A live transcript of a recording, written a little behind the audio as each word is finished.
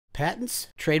Patents,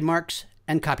 Trademarks,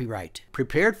 and Copyright.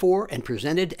 Prepared for and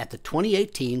presented at the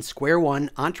 2018 Square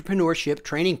One Entrepreneurship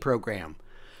Training Program.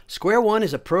 Square One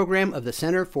is a program of the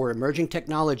Center for Emerging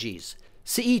Technologies.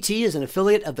 CET is an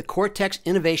affiliate of the Cortex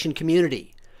Innovation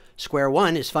Community. Square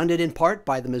One is funded in part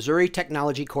by the Missouri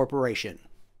Technology Corporation.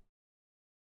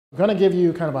 I'm going to give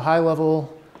you kind of a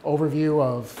high-level overview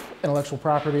of intellectual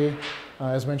property.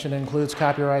 As mentioned, it includes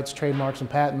copyrights, trademarks, and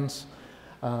patents.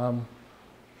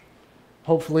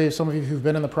 Hopefully, some of you who've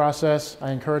been in the process, I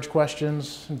encourage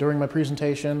questions during my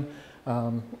presentation.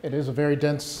 It is a very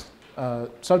dense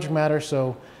subject matter,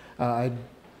 so I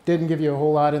didn't give you a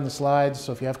whole lot in the slides,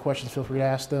 so if you have questions, feel free to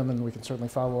ask them, and we can certainly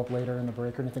follow up later in the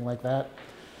break or anything like that.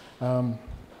 But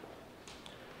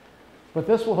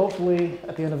this will hopefully,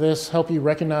 at the end of this, help you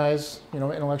recognize,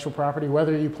 intellectual property,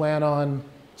 whether you plan on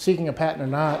seeking a patent or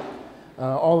not.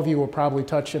 All of you will probably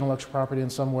touch intellectual property in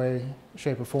some way,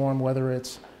 shape, or form, whether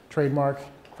it's trademark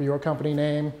for your company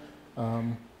name,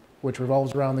 which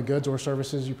revolves around the goods or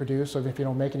services you produce. So if you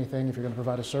don't make anything, if you're going to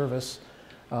provide a service,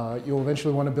 you'll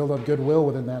eventually want to build up goodwill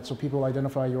within that so people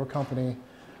identify your company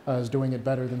as doing it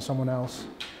better than someone else.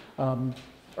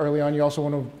 Early on, you also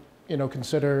want to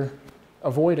consider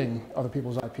avoiding other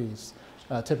people's IPs.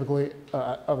 Typically,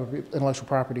 other intellectual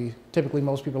property, typically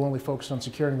most people only focus on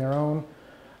securing their own.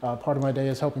 Part of my day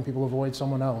is helping people avoid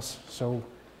someone else. So,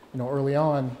 early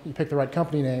on, you pick the right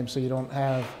company name so you don't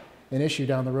have an issue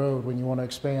down the road when you want to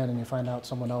expand and you find out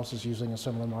someone else is using a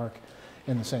similar mark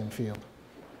in the same field.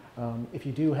 If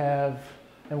you do have,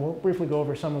 and we'll briefly go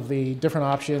over some of the different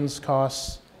options,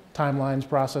 costs, timelines,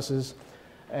 processes.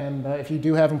 And if you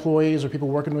do have employees or people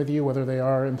working with you, whether they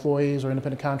are employees or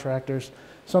independent contractors,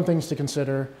 some things to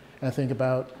consider and think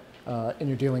about in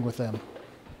your dealing with them.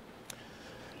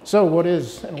 So what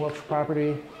is intellectual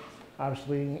property?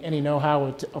 Obviously, any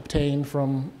know-how obtained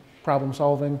from problem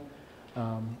solving.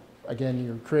 Again,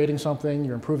 you're creating something,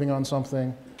 you're improving on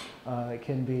something. It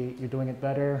can be, you're doing it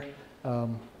better.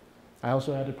 I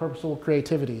also added purposeful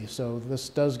creativity. So this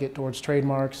does get towards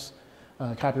trademarks,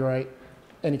 copyright,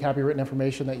 any copywritten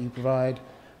information that you provide.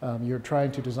 You're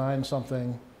trying to design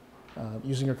something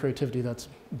using your creativity that's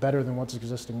better than what's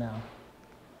existing now.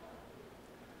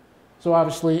 So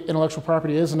obviously, intellectual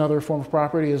property is another form of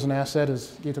property, is an asset,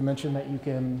 as Gita mentioned, that you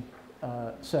can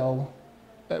sell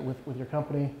with your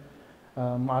company.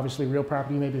 Obviously, real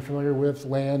property you may be familiar with,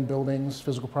 land, buildings,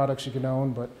 physical products you can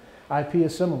own, but IP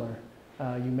is similar.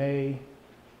 You may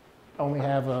only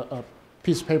have a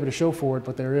piece of paper to show for it,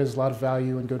 but there is a lot of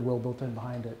value and goodwill built in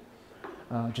behind it.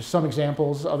 Just some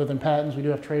examples, other than patents, we do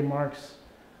have trademarks,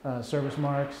 service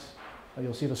marks.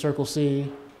 You'll see the Circle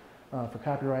C for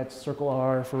copyrights, Circle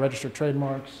R for registered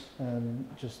trademarks, and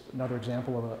just another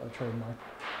example of a trademark.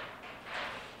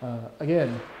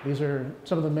 Again, these are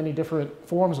some of the many different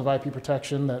forms of IP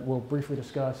protection that we'll briefly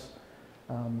discuss.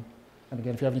 And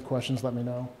again, if you have any questions, let me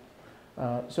know.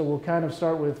 So we'll kind of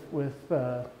start with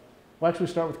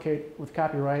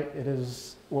copyright. It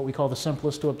is what we call the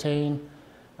simplest to obtain.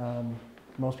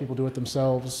 Most people do it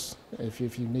themselves. If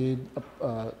you need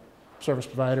a service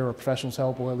provider or professional's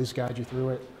help, we'll at least guide you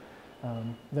through it.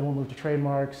 Then we'll move to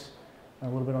trademarks, a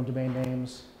little bit on domain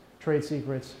names, trade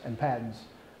secrets, and patents.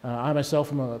 I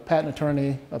myself am a patent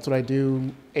attorney. That's what I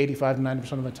do 85 to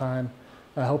 90% of the time,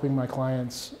 helping my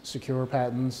clients secure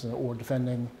patents or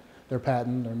defending their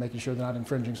patent or making sure they're not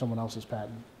infringing someone else's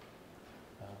patent.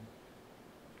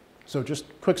 So just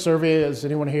quick survey, is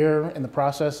anyone here in the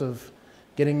process of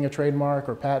getting a trademark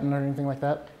or patent or anything like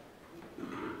that?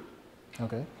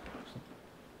 Okay.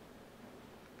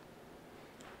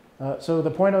 So the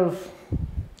point of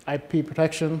IP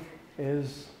protection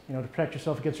is to protect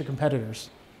yourself against your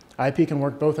competitors. IP can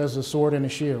work both as a sword and a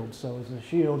shield. So as a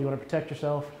shield, you want to protect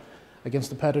yourself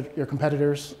against your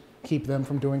competitors, keep them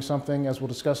from doing something, as we'll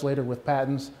discuss later with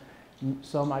patents.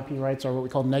 Some IP rights are what we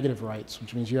call negative rights,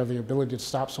 which means you have the ability to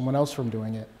stop someone else from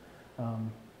doing it.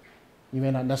 You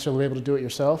may not necessarily be able to do it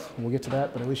yourself, we'll get to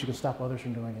that, but at least you can stop others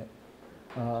from doing it.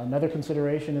 Another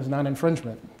consideration is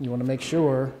non-infringement. You want to make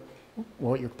sure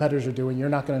what your competitors are doing, you're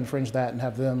not going to infringe that and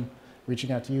have them reaching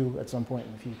out to you at some point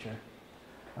in the future.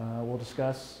 We'll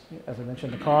discuss, as I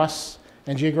mentioned, the costs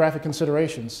and geographic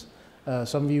considerations.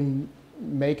 Some of you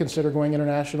may consider going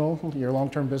international, your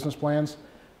long-term business plans,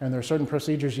 and there are certain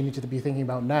procedures you need to be thinking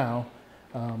about now,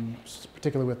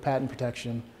 particularly with patent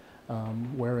protection,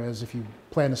 whereas if you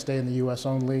plan to stay in the US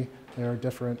only, there are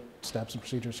different steps and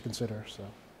procedures to consider.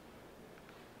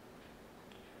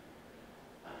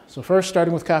 So first,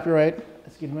 starting with copyright,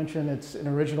 as you mentioned, it's an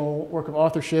original work of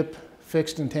authorship,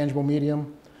 fixed and tangible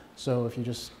medium. So if you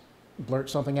just blurt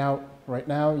something out right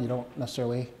now, you don't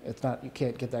necessarily, you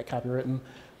can't get that copywritten,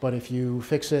 but if you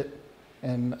fix it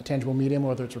in a tangible medium,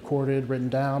 whether it's recorded, written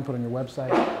down, put on your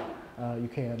website, you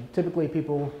can. Typically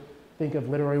people think of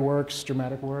literary works,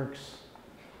 dramatic works,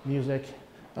 music.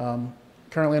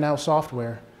 Currently now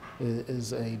software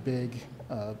is a big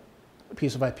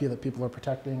piece of IP that people are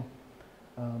protecting.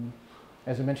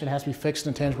 As I mentioned, it has to be fixed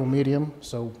in a tangible medium,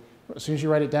 so as soon as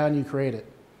you write it down, you create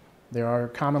it. There are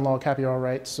common law copyright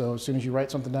rights, so as soon as you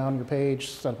write something down on your page,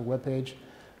 set up a web page,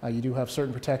 you do have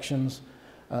certain protections.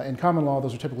 In common law,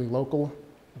 those are typically local,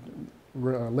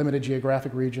 limited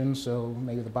geographic regions, so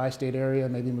maybe the bi-state area,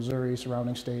 maybe Missouri,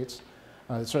 surrounding states.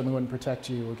 It certainly wouldn't protect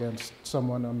you against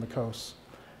someone on the coast.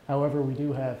 However, we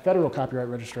do have federal copyright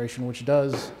registration, which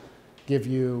does give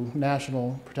you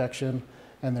national protection,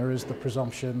 and there is the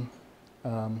presumption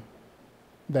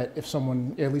that if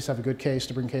someone, at least have a good case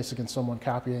to bring case against someone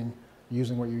copying,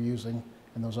 using what you're using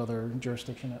in those other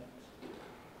jurisdictions.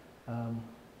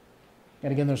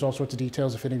 And again, there's all sorts of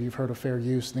details. If any of you have heard of fair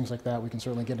use, things like that, we can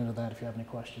certainly get into that if you have any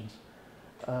questions.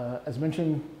 As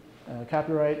mentioned,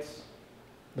 copyrights,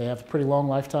 they have a pretty long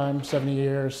lifetime, 70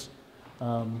 years.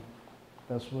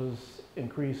 This was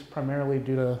increased primarily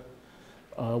due to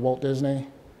Walt Disney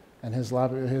and his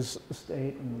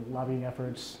estate and lobbying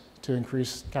efforts to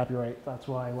increase copyright. That's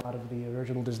why a lot of the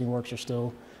original Disney works are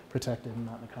still protected and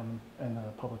not in the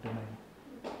public domain.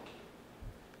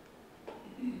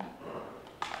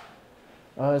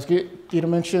 As Gita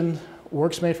mentioned,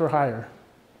 works made for hire.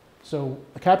 So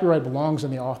the copyright belongs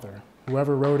in the author.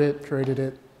 Whoever wrote it, created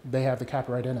it, they have the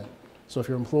copyright in it. So if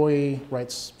your employee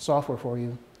writes software for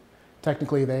you,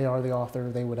 technically they are the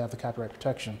author, they would have the copyright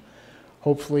protection.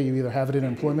 Hopefully you either have it in an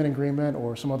employment agreement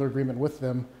or some other agreement with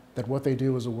them that what they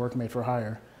do is a work made for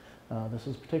hire. This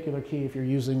is particularly key if you're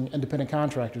using independent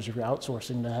contractors, if you're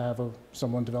outsourcing to have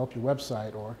someone develop your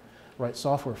website or write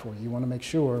software for you. You want to make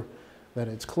sure that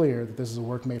it's clear that this is a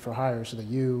work made for hire so that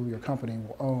you, your company,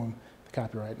 will own the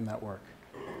copyright in that work.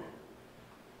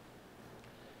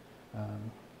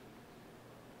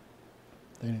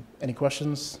 Any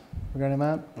questions regarding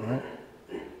that? All right.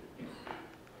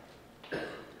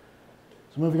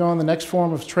 So moving on, the next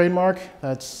form of trademark,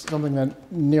 that's something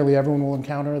that nearly everyone will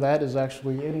encounter. That is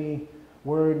actually any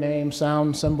word, name,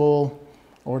 sound, symbol,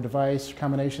 or device,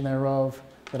 combination thereof,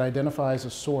 that identifies a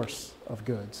source of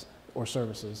goods or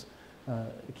services.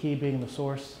 The key being the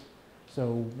source.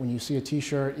 So when you see a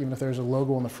t-shirt, even if there's a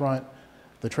logo on the front,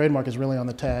 the trademark is really on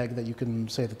the tag that you can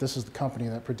say that this is the company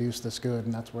that produced this good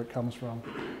and that's where it comes from.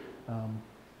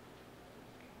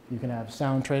 You can have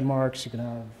sound trademarks,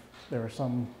 there are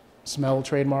some smell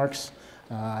trademarks.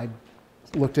 I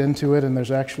looked into it and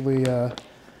there's actually,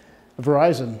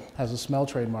 Verizon has a smell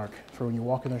trademark for when you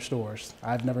walk in their stores.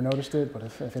 I've never noticed it, but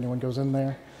if anyone goes in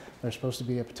there, there's supposed to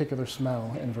be a particular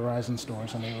smell in Verizon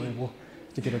stores and they were able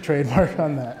to get a trademark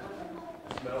on that.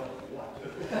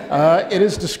 It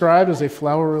is described as a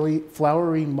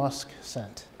flowery musk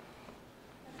scent.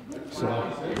 So,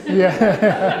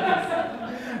 yeah.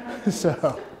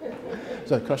 So, is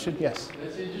that a question? Yes.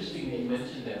 That's interesting that you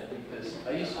mentioned that because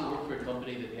I used to work for a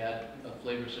company that had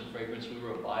flavors and fragrance. We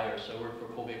were a buyer, so I worked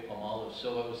for Colgate-Palmolive,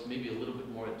 so I was maybe a little bit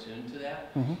more attuned to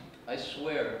that. Mm-hmm. I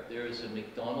swear there is a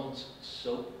McDonald's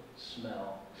soap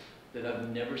smell that I've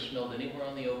never smelled anywhere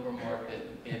on the open market,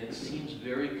 and it seems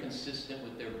very consistent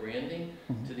with their branding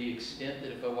to the extent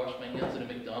that if I wash my hands at a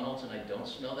McDonald's and I don't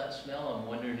smell that smell, I'm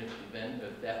wondering if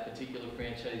that particular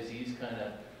franchisee's kind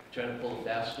of trying to pull a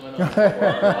fast one on the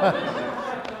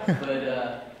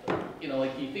But you know,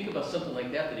 like you think about something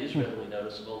like that is readily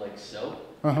noticeable, like soap,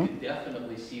 you can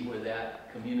definitely see where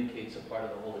that communicates a part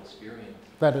of the whole experience.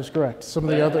 That is correct. Some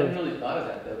of the the other. I hadn't really thought of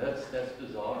that though. That's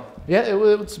bizarre. Yeah,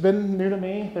 it's been new to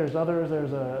me. There's others.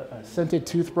 There's a scented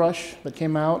toothbrush that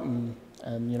came out, and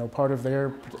you know, part of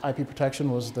their IP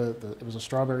protection was it was a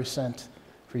strawberry scent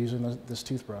for using this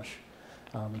toothbrush.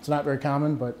 It's not very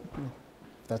common, but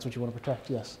if that's what you want to protect,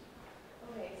 yes.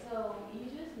 Okay, so you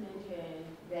just mentioned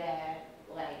that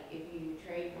like if you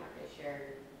trademark a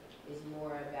shirt, it's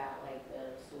more about like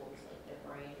the source, like the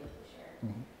brand of the shirt.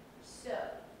 Mm-hmm. So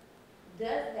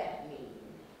does that mean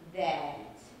that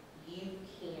you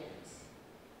can't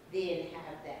then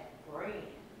have that brand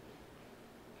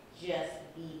just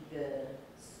be the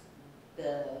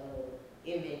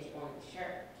image on the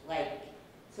shirt? Like,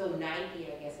 so Nike,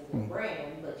 I guess, is a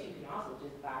brand, but you can also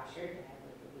just buy a shirt and have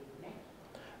like a big name.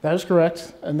 That is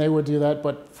correct, and they would do that,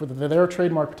 but for their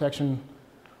trademark protection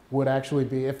would actually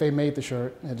be, if they made the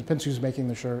shirt, it depends who's making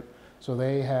the shirt, so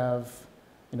they have,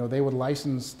 you know, they would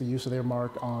license the use of their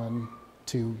mark on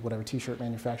to whatever t-shirt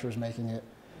manufacturer is making it,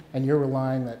 and you're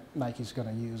relying that Nike's going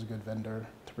to use a good vendor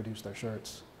to produce their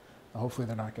shirts. Hopefully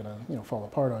they're not going to fall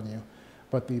apart on you.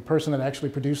 But the person that actually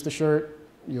produced the shirt,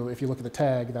 if you look at the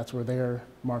tag, that's where their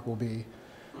mark will be.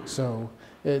 So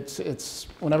it's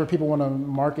whenever people want to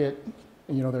market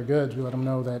their goods, we let them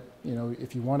know that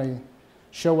if you want to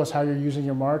show us how you're using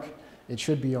your mark, it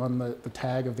should be on the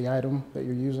tag of the item that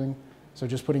you're using. So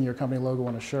just putting your company logo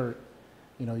on a shirt,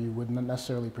 you wouldn't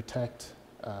necessarily protect.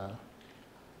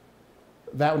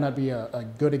 That would not be a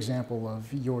good example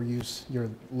of your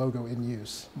logo in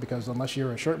use, because unless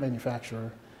you're a shirt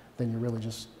manufacturer, then you're really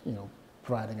just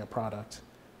providing a product,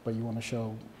 but you want to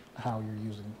show how you're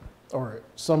using, or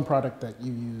some product that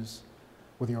you use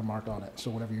with your mark on it. So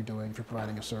whatever you're doing, if you're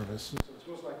providing a service, so it's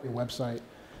most likely a website.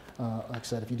 Like I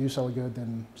said, if you do sell a good,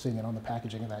 then seeing it on the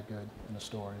packaging of that good in a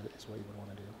store is what you would want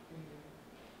to do.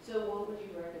 So what would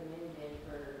you recommend then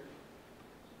for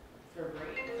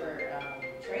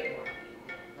trademarking?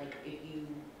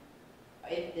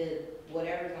 Like if the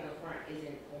whatever's on the front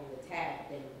isn't on the tag,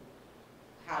 then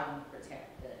how do you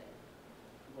protect the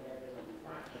whatever's on the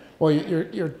front? Well,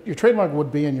 your trademark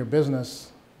would be in your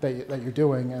business that you're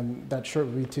doing, and that shirt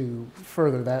would be to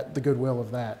further the goodwill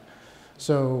of that.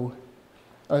 So,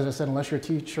 as I said, unless you're a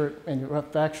t-shirt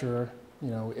manufacturer,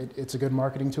 it's a good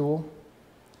marketing tool,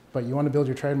 but you want to build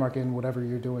your trademark in whatever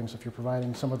you're doing. So if you're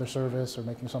providing some other service or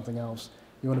making something else,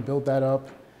 you want to build that up,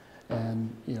 and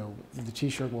the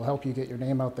t-shirt will help you get your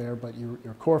name out there, but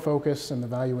your core focus and the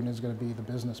value in it is going to be the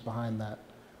business behind that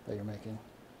you're making.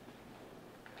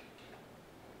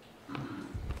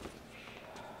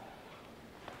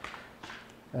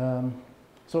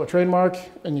 So a trademark,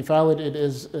 and you file it, it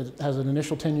has an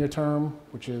initial 10-year term,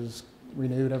 which is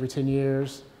renewed every 10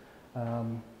 years.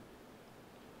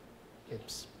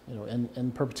 It's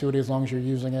in perpetuity as long as you're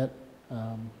using it.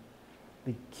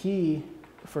 The key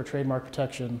for trademark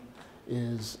protection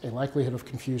is a likelihood of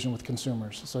confusion with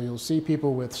consumers. So you'll see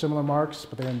people with similar marks,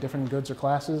 but they're in different goods or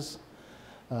classes.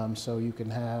 So you can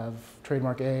have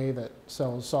trademark A that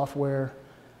sells software.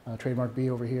 Trademark B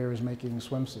over here is making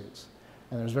swimsuits.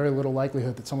 And there's very little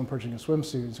likelihood that someone purchasing a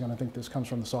swimsuit is going to think this comes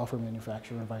from the software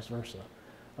manufacturer and vice versa.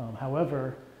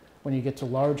 However, when you get to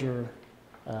larger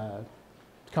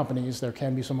companies, there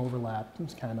can be some overlap.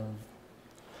 It's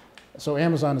so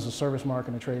Amazon is a service mark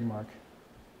and a trademark.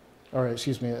 Or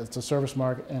excuse me, it's a service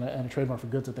mark and a trademark for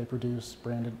goods that they produce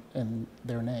branded in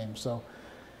their name. So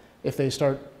if they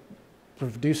start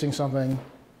producing something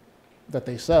that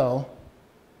they sell,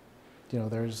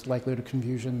 there's likelihood of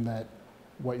confusion that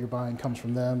what you're buying comes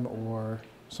from them or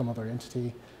some other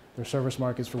entity. Their service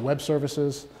mark is for web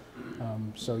services,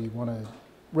 so you want to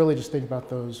really just think about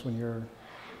those when you're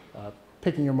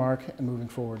picking your mark and moving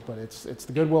forward. But it's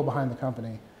the goodwill behind the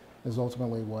company is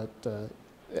ultimately what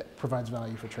provides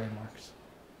value for trademarks.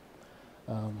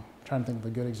 Trying to think of a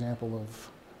good example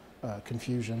of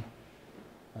confusion.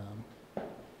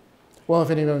 Well,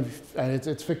 if anyone,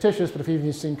 it's fictitious, but if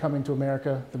you've seen Coming to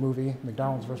America, the movie,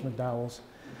 McDonald's versus McDowell's,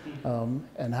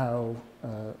 and how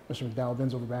Mr. McDowell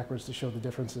bends over backwards to show the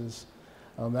differences.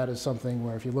 That is something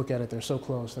where if you look at it, they're so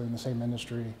close, they're in the same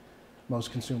industry,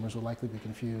 most consumers will likely be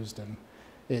confused. And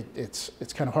it's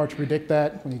kind of hard to predict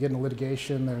that. When you get into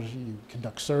litigation, you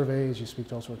conduct surveys, you speak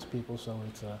to all sorts of people, so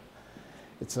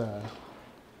it's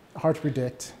hard to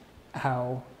predict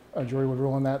how a jury would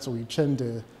rule on that. So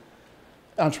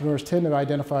entrepreneurs tend to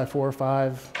identify 4 or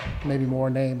 5, maybe more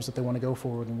names that they want to go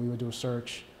forward, and we would do a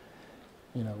search.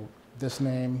 This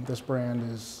name, this brand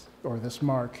or this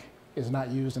mark is not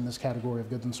used in this category of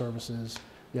goods and services.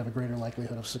 You have a greater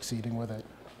likelihood of succeeding with it,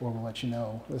 or we'll let you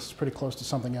know this is pretty close to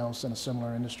something else in a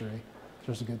similar industry.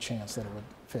 There's a good chance that it would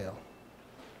fail.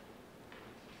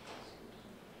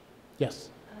 Yes?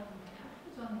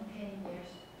 How long 10 years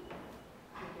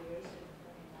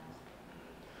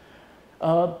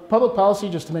Public policy,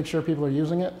 just to make sure people are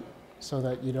using it, so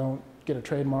that you don't get a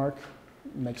trademark,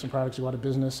 make some products go out of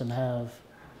business, and have,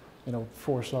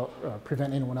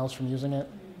 prevent anyone else from using it.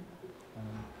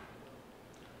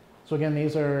 So again,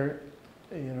 these are,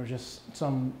 just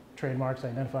some trademarks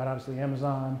identified. Obviously,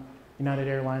 Amazon, United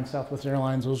Airlines, Southwest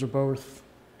Airlines. Those are both.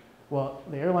 Well,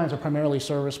 the airlines are primarily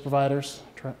service providers,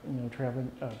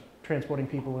 transporting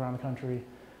people around the country.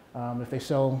 If they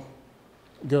sell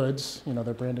goods,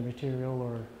 their branded material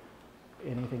or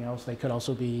anything else, they could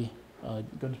also be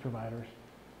goods providers.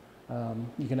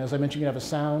 You can, as I mentioned, you can have a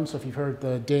sound. So if you've heard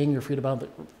the ding, you're free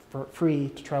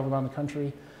to travel around the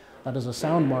country. That is a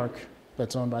sound mark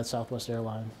that's owned by Southwest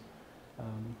Airlines.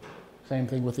 Same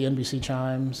thing with the NBC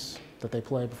chimes that they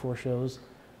play before shows.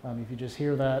 If you just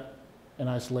hear that in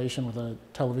isolation with a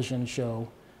television show,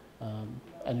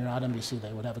 and you're not NBC,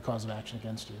 they would have a cause of action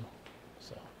against you.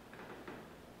 So.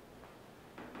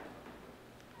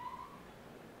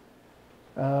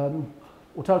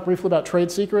 We'll talk briefly about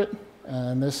trade secret,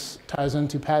 and this ties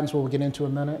into patents we'll get into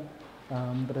in a minute.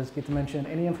 But as Gita mentioned,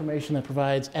 any information that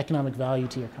provides economic value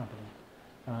to your company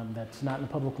that's not in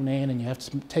the public domain, and you have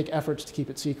to take efforts to keep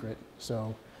it secret.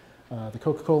 So the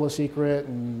Coca-Cola secret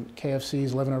and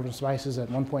KFC's 11 Urban Spices at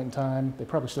one point in time, they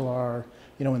probably still are,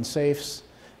 in safes,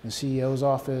 in the CEO's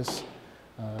office.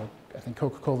 I think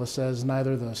Coca-Cola says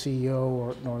neither the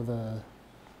CEO nor the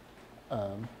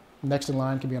next in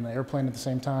line can be on an airplane at the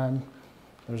same time.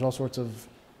 There's all sorts of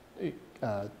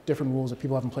different rules that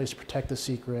people have in place to protect the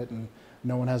secret, and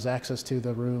no one has access to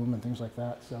the room and things like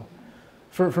that. So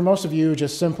for most of you,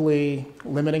 just simply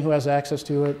limiting who has access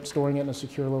to it, storing it in a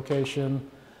secure location,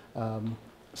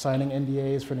 signing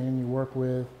NDAs for anyone you work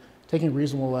with, taking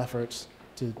reasonable efforts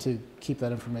to keep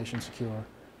that information secure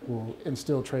will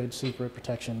instill trade secret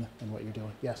protection in what you're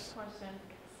doing. Yes? Question.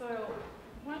 So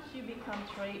once you become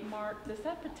trademarked, does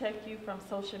that protect you from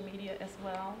social media as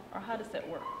well, or how does that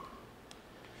work?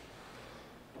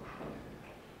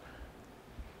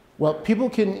 Well,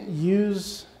 people can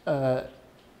use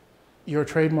your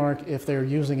trademark if they're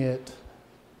using it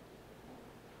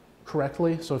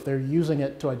correctly. So if they're using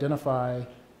it to identify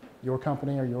your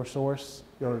company or your source,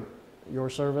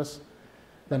 your service,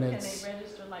 then it's... Can they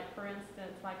register, like for instance,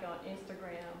 like on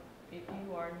Instagram, if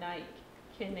you are Nike,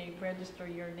 can they register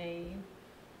your name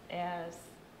as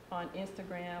on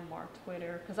Instagram or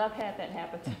Twitter? Because I've had that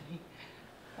happen to me.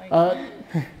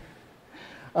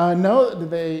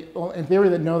 No, in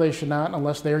theory, no, they should not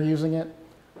unless they're using it.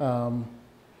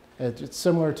 It's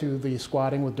similar to the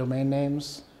squatting with domain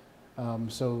names.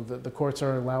 So the courts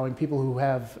are allowing people who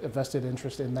have a vested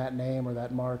interest in that name or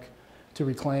that mark to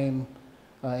reclaim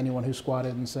anyone who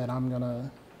squatted and said, I'm going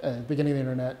to, beginning of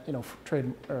the internet,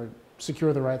 trade or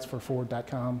secure the rights for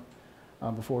Ford.com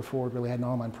before Ford really had an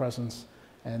online presence,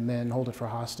 and then hold it for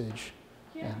hostage.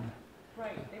 Yeah, and,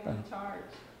 right, they want to charge.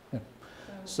 Yeah.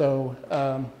 So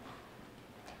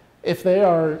if they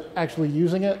are actually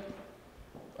using it,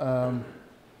 I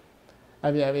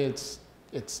mean,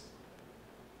 it's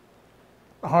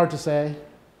hard to say.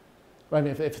 I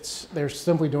mean, if they're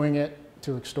simply doing it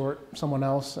to extort someone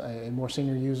else, a more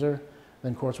senior user,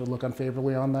 then courts would look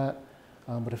unfavorably on that.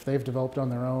 But if they've developed on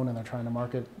their own and they're trying to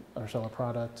market or sell a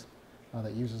product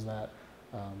that uses that,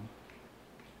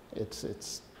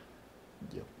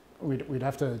 we'd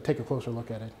have to take a closer look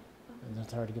at it. And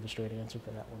it's hard to give a straight answer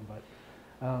for that one, but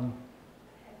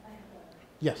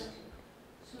yes.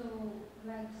 So,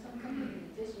 like some companies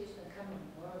just use the common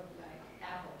word like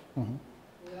Apple. Mm-hmm.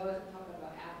 We always talk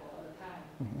about Apple all the time.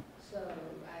 Mm-hmm. So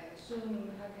I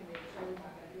assume how can they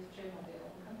trademark at least trademark their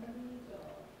own companies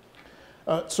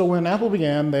or? So when Apple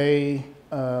began, they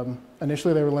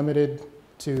initially they were limited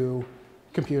to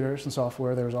computers and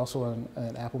software. There was also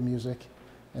an Apple Music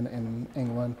in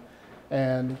England,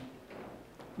 and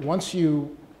once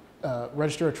you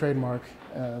register a trademark,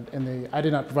 I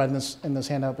did not provide this in this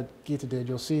handout, but Gita did.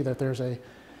 You'll see that there's a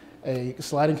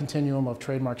sliding continuum of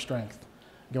trademark strength,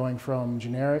 going from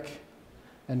generic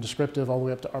and descriptive all the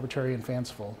way up to arbitrary and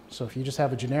fanciful. So if you just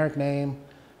have a generic name,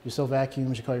 you sell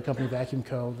vacuums, you call your company Vacuum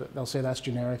Co., they'll say that's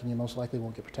generic and you most likely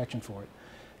won't get protection for it.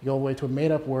 You go all the way to a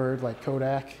made-up word like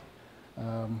Kodak,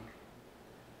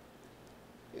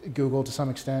 Google to some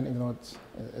extent, even though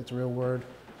it's a real word,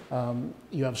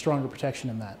 you have stronger protection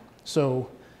in that. So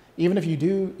even if you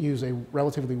do use a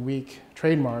relatively weak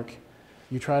trademark,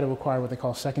 you try to acquire what they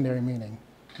call secondary meaning,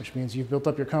 which means you've built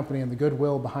up your company and the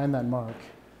goodwill behind that mark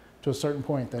to a certain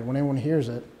point that when anyone hears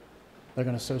it, they're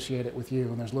going to associate it with you,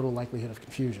 and there's little likelihood of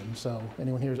confusion. So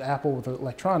anyone hears Apple with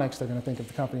electronics, they're going to think of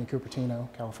the company in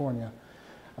Cupertino, California.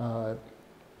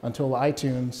 Until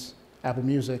iTunes, Apple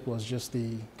Music was just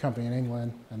the company in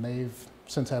England, and they've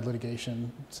since had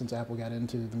litigation since Apple got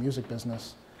into the music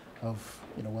business of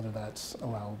whether that's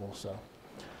allowable. So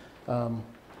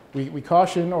we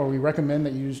caution or we recommend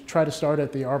that you try to start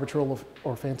at the arbitral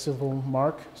or fanciful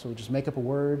mark. So just make up a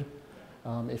word.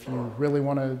 If you really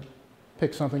want to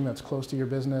pick something that's close to your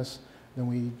business, then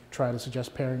we try to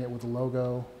suggest pairing it with a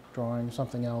logo, drawing,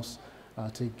 something else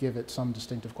to give it some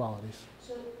distinctive qualities.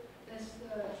 So does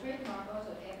the trademark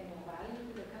also add more value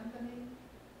to the company?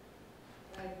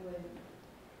 Like when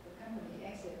the company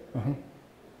exits, Mm-hmm.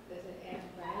 does it add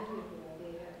value if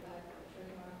they have like a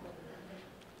trademark for the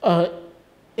company?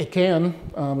 It can,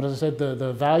 but as I said,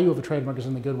 the value of a trademark is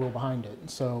in the goodwill behind it.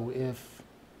 So if,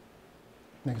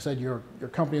 like I said, your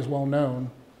company is well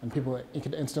known and people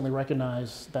can instantly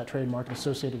recognize that trademark and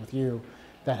associate it with you,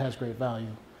 that has great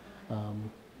value.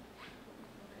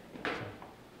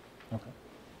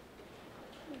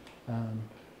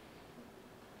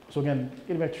 So again,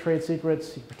 getting back to trade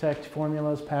secrets, you protect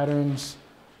formulas, patterns,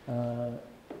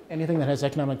 anything that has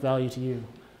economic value to you.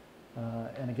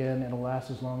 And again, it'll last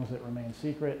as long as it remains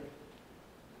secret.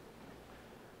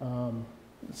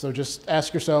 So just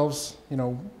ask yourselves,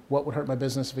 what would hurt my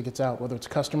business if it gets out, whether it's a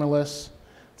customer list,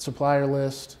 supplier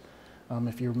list,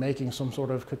 if you're making some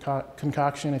sort of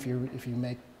concoction, if you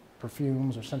make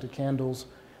perfumes or scented candles,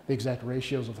 the exact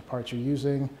ratios of the parts you're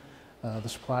using, the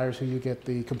suppliers who you get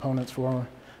the components for,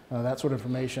 that sort of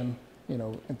information.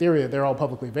 In theory, they're all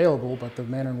publicly available, but the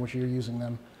manner in which you're using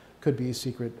them could be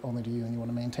secret only to you, and you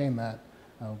want to maintain that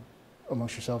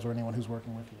amongst yourselves or anyone who's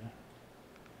working with you.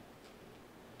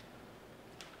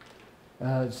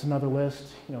 Just another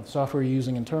list, the software you're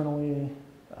using internally,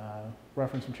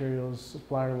 reference materials,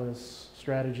 supplier lists,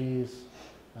 strategies,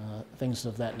 things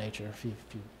of that nature. If you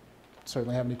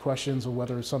certainly have any questions or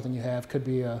whether something you have could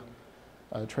be a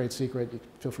trade secret, you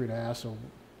feel free to ask. So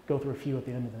go through a few at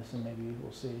the end of this and maybe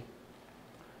we'll see.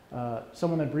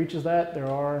 Someone that breaches that, there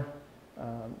are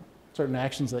certain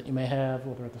actions that you may have,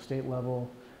 whether at the state level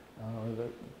or the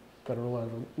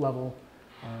federal level.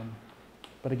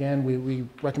 But again, we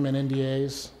recommend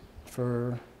NDAs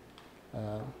for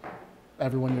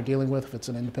everyone you're dealing with, if it's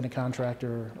an independent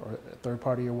contractor or a third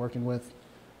party you're working with,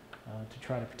 to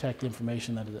try to protect the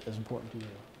information that is important to you.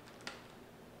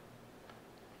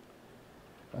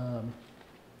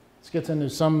 This gets into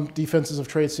some defenses of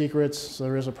trade secrets. So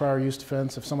there is a prior use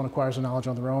defense. If someone acquires the knowledge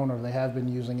on their own or they have been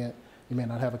using it, you may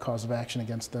not have a cause of action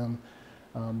against them.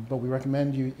 But we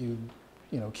recommend you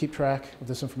keep track of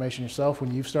this information yourself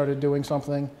when you've started doing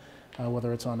something,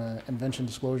 whether it's on an invention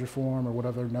disclosure form or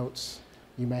whatever notes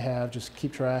you may have. Just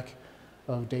keep track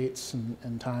of dates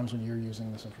and times when you're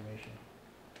using this information.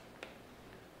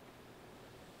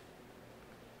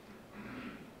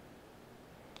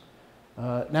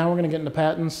 Now we're going to get into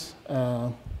patents.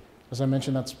 As I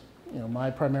mentioned, that's my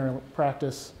primary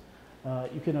practice.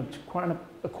 You can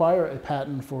acquire a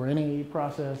patent for any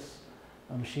process,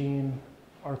 a machine,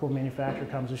 article of manufacture,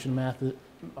 composition method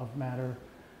of matter.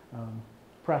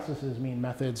 Processes mean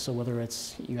methods, so whether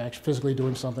it's you actually physically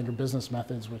doing something or business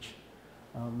methods, which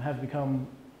have become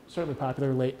certainly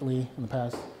popular lately in the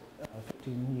past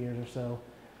 15 years or so.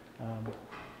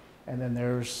 And then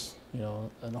there's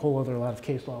a whole other lot of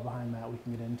case law behind that we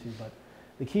can get into. But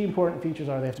the key important features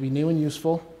are they have to be new and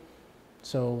useful.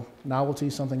 So novelty,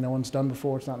 something no one's done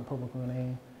before, it's not in public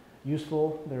domain.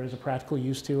 Useful, there is a practical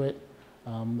use to it.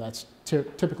 That's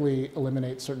typically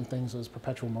eliminates certain things as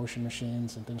perpetual motion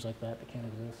machines and things like that can't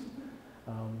exist.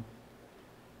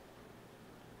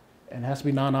 And it has to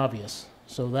be non-obvious.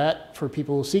 So that, for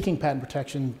people seeking patent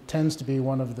protection, tends to be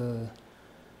one of the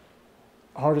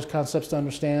hardest concepts to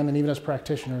understand, and even as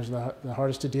practitioners, the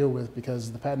hardest to deal with,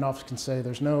 because the patent office can say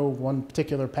there's no one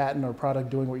particular patent or product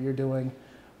doing what you're doing,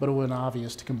 but it would be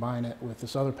obvious to combine it with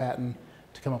this other patent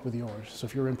to come up with yours. So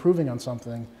if you're improving on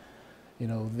something,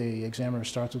 the examiner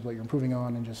starts with what you're improving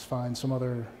on and just finds some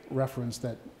other reference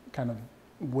that kind of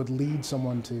would lead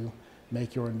someone to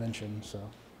make your invention. So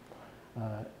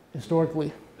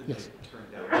historically, yes.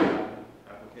 Turn down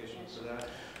applications for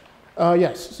that?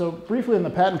 Yes, so briefly in the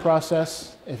patent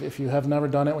process, if you have never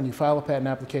done it, when you file a patent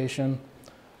application,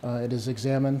 it is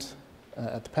examined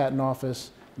at the patent office.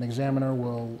 An examiner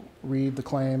will read the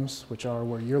claims, which are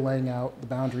where you're laying out the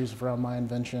boundaries around my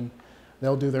invention.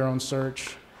 They'll do their own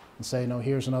search and say, no,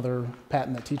 here's another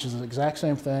patent that teaches the exact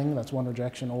same thing. That's one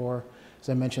rejection. Or, as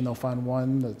I mentioned, they'll find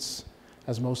one that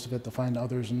has most of it. They'll find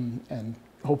others, and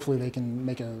hopefully they can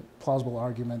make a plausible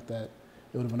argument that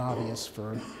it would have been obvious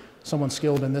for someone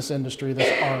skilled in this industry,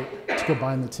 this art, to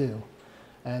combine the two,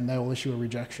 and they will issue a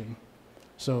rejection.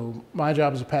 So my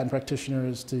job as a patent practitioner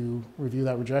is to review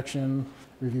that rejection,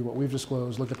 review what we've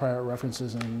disclosed, look at prior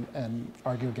references, and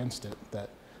argue against it, that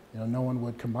no one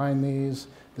would combine these,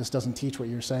 this doesn't teach what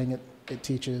you're saying it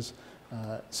teaches,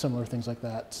 similar things like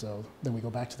that. So then we go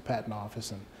back to the patent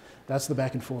office, and that's the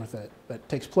back and forth that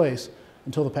takes place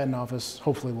until the patent office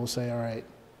hopefully will say, all right,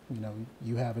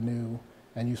 you have a new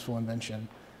and useful invention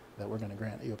that we're going to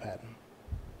grant you a patent.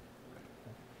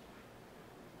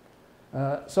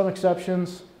 Some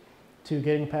exceptions to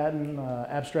getting a patent,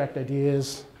 abstract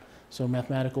ideas, so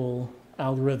mathematical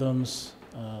algorithms,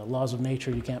 laws of nature.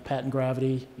 You can't patent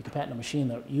gravity. You can patent a machine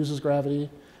that uses gravity,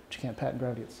 but you can't patent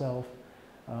gravity itself.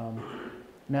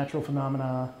 Natural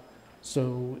phenomena.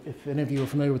 So if any of you are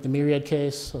familiar with the Myriad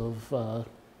case of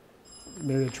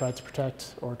Myriad tried to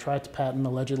protect or tried to patent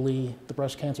allegedly the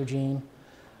breast cancer gene.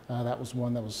 That was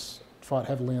one that was fought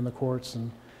heavily in the courts,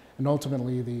 and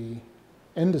ultimately the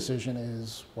end decision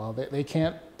is, while they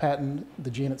can't patent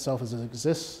the gene itself as it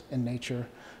exists in nature,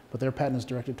 but their patent is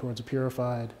directed towards a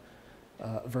purified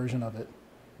version of it,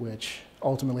 which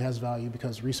ultimately has value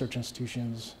because research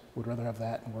institutions would rather have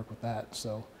that and work with that.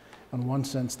 So in one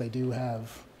sense, they do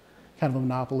have kind of a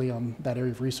monopoly on that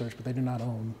area of research, but they do not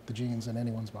own the genes in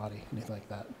anyone's body, anything like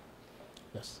that.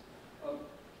 Yes?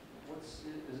 Is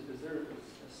there a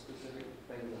specific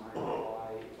thing behind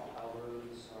why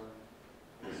algorithms are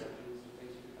accepted as the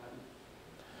base of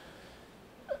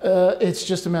the patent? It's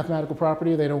just a mathematical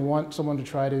property. They don't want someone to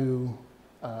try to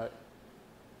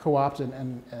co-opt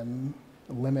and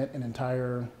limit an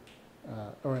entire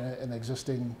or an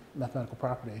existing mathematical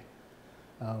property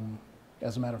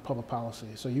as a matter of public policy.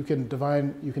 So you can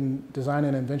design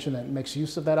an invention that makes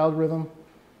use of that algorithm,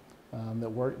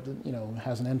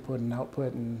 has an input and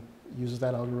output and uses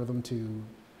that algorithm to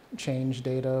change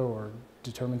data or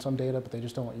determine some data, but they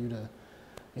just don't want you to,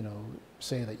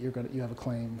 say that you have a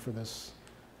claim for this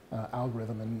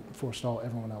algorithm and forestall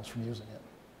everyone else from using it.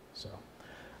 So,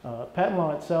 patent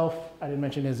law itself, I didn't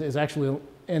mention, is actually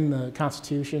in the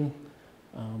Constitution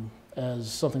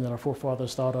as something that our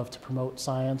forefathers thought of to promote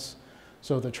science.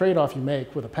 So the trade-off you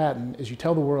make with a patent is you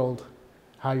tell the world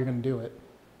how you're going to do it,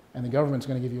 and the government's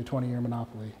going to give you a 20-year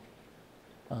monopoly.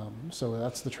 So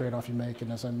that's the trade-off you make.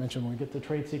 And as I mentioned, when we get to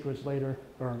trade secrets later,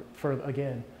 or further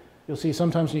again, you'll see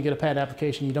sometimes when you get a patent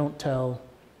application, you don't tell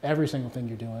every single thing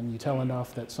you're doing. You tell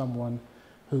enough that someone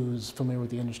who's familiar with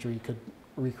the industry could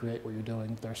recreate what you're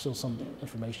doing. There's still some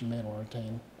information you may want to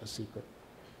retain as secret.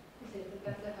 Is it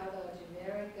depends on how the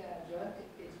generic drug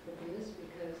is produced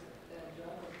because the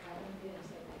drug is patented and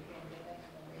so they can't get that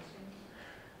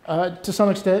information? To some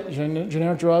extent,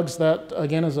 generic drugs, that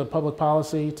again is a public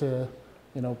policy to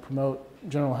promote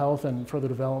general health and further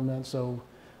development. So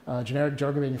generic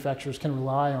drug manufacturers can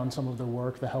rely on some of the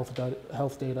work, the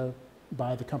health data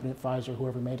by the company at Pfizer,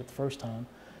 whoever made it the first time,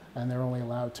 and they're only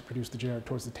allowed to produce the generic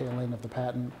towards the tail end of the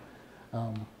patent.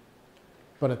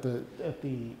 But they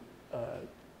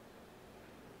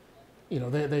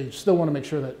still want to make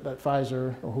sure that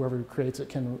Pfizer or whoever creates it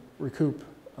can recoup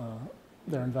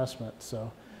their investment.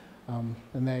 So, and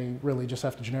they really just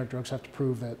have to, generic drugs have to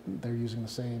prove that they're using the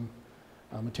same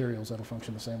materials that'll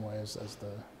function the same way as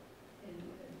the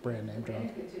brand name drug.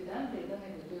 Benefit to them, they don't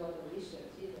have to do all the research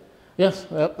either. Yes,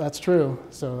 that's true.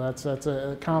 So that's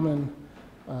a common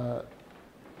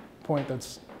point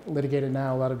that's litigated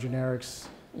now. A lot of generics,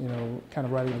 kind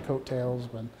of riding the coattails,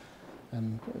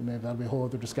 and maybe that'll be a whole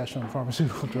other discussion on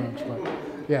pharmaceutical drugs. But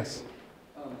yes.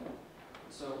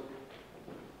 So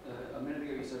a minute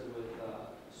ago you said with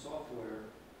software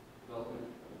development,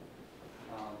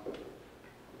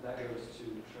 that goes to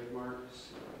trademarks.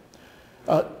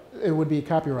 It would be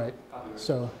copyright.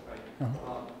 So. Right.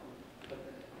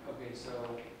 Okay, so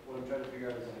what I'm trying to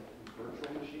figure out is like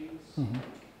virtual machines. Mm-hmm.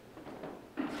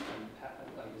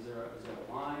 Is there a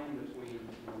line between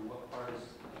what parts,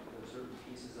 there are certain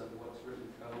pieces of what's written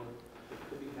code that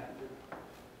could be patented?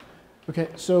 Okay,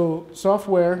 so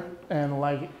software and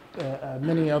like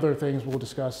many other things we'll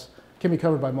discuss can be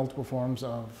covered by multiple forms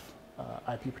of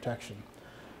IP protection.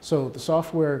 So the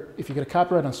software, if you get a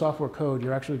copyright on software code,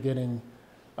 you're actually getting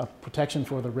a protection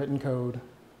for the written code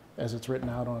as it's written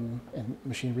out in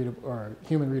machine readable or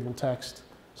human readable text.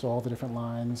 So all the different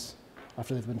lines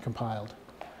after they've been compiled.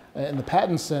 In the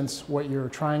patent sense, what you're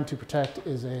trying to protect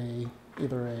is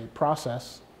either a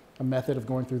process, a method of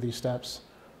going through these steps,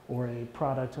 or a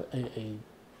product, a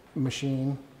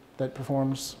machine that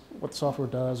performs what the software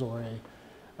does, or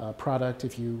a product.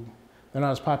 They're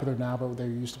not as popular now, but they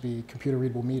used to be computer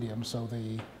readable medium. So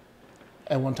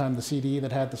at one time the CD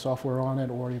that had the software on it,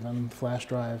 or even the flash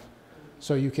drive.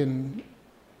 So you can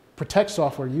protect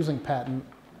software using patent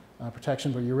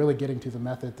protection, but you're really getting to the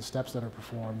method, the steps that are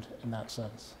performed in that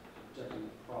sense. Protecting the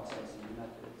process and the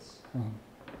methods, Mm-hmm.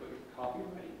 but you're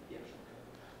copyrighting the actual code.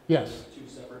 Yes. There's two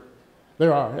separate.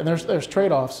 There are, and there's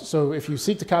trade-offs. So if you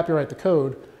seek to copyright the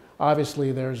code,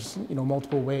 obviously there's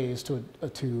multiple ways to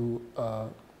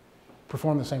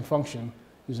perform the same function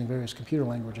using various computer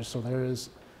languages. So there is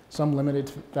some limited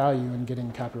value in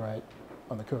getting copyright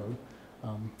on the code.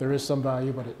 There is some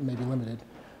value, but it may be limited.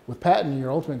 With patent,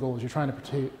 your ultimate goal is you're trying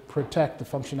to protect the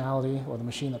functionality or the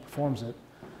machine that performs it,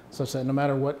 such that no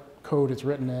matter what code it's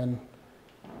written in,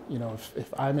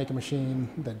 if I make a machine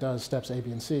that does steps A,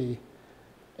 B, and C,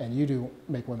 and you do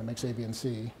make one that makes A, B, and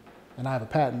C, and I have a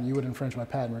patent, you would infringe my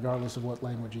patent regardless of what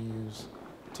language you use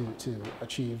to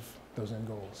achieve those end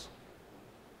goals.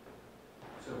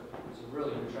 So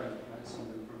really you're trying to prevent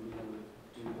somebody from being able to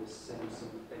do this same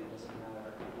simple thing. It doesn't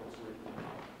matter what's written.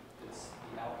 It's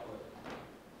the output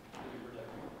that you're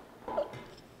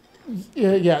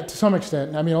protecting. Yeah, to some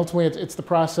extent. I mean, ultimately, it's the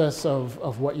process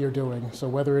of what you're doing. So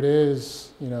whether it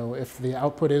is, if the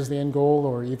output is the end goal,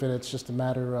 or even it's just a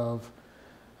matter of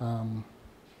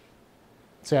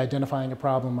say identifying a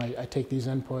problem, I take these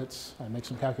inputs, I make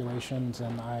some calculations,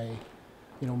 and I,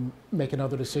 make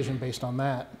another decision based on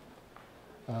that.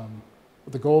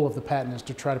 The goal of the patent is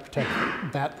to try to protect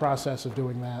that process of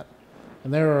doing that.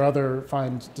 And there are other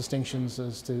fine distinctions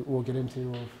as to, we'll get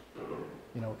into,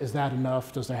 of, is that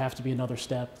enough? Does there have to be another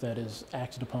step that is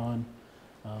acted upon?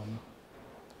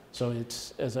 So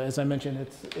it's, as I mentioned,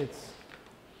 it's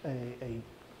a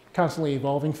constantly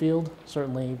evolving field,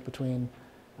 certainly between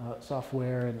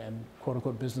software and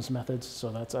quote-unquote business methods.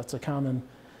 So that's a common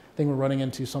thing we're running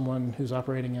into, someone who's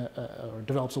operating or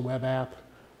develops a web app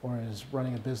or is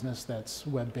running a business that's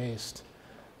web-based.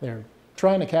 They're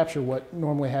trying to capture what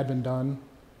normally had been done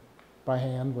by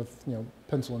hand with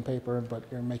pencil and paper, but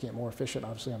you're making it more efficient,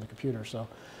 obviously, on the computer. So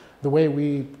the way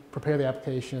we prepare the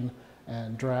application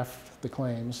and draft the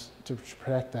claims to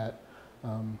protect that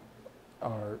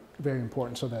are very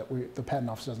important, so that the patent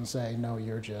office doesn't say, no,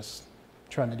 you're just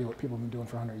trying to do what people have been doing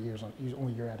for 100 years,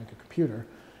 only you're adding a computer.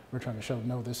 We're trying to show,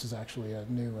 no, this is actually a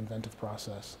new inventive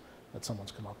process that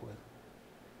someone's come up with.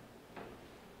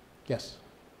 Yes?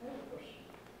 I have a question.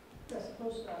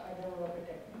 Suppose I develop a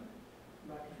technique,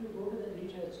 but if you go to the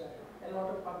literature, a lot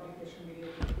of publication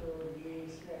related to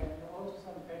leads and also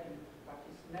some patent, but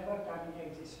it's never done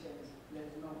in existence. There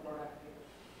is no product yet.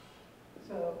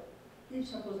 So if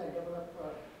suppose I develop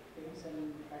things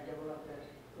and I develop that,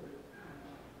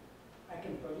 I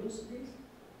can produce this,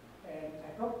 and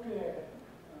I talk to a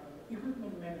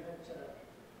equipment manufacturer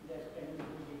that can do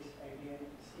this idea and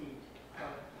see it.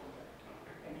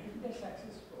 And if they're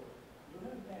successful, do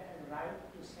not they have right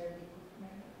to sell the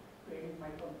equipment to any of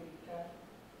my competitor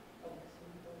of the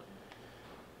same person?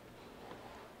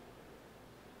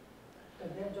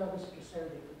 Because their job is to sell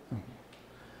the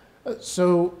equipment.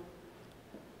 So,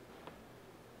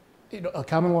 a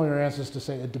common lawyer answer is to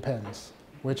say it depends,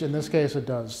 which in this case it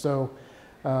does. So,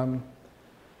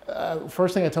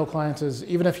 first thing I tell clients is,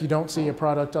 even if you don't see a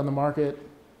product on the market,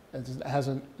 it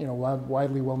hasn't,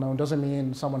 widely well known, doesn't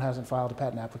mean someone hasn't filed a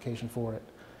patent application for it.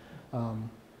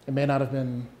 It may not have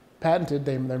been patented.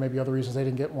 There may be other reasons they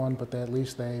didn't get one, but at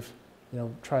least they've,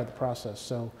 tried the process.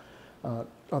 So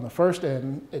on the first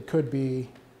end, it could be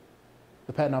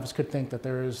the patent office could think that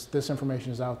this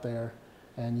information is out there,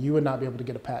 and you would not be able to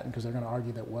get a patent because they're going to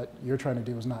argue that what you're trying to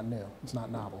do is not new, it's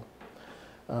not novel.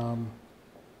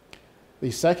 The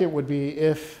second would be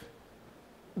if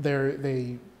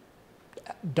they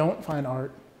don't find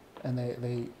art and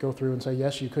they go through and say,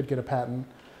 yes, you could get a patent.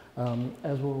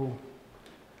 As we'll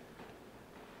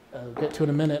get to in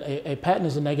a minute, a patent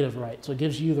is a negative right. So it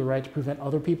gives you the right to prevent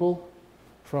other people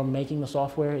from making the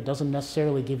software. It doesn't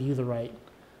necessarily give you the right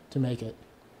to make it.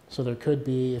 So there could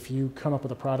be, if you come up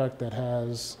with a product that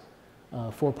has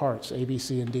 4 parts, A, B,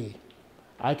 C, and D,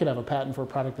 I could have a patent for a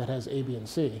product that has A, B, and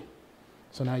C.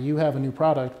 So now you have a new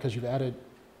product because you've added,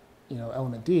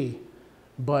 element D,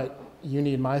 but you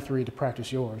need my 3 to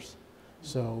practice yours.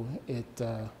 So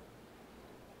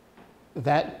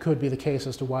that could be the case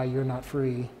as to why you're not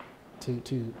free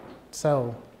to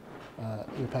sell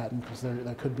your patent, because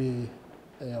there could be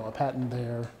a patent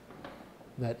there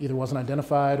that either wasn't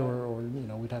identified or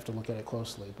we'd have to look at it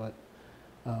closely. But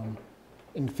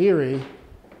in theory,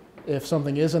 if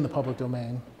something is in the public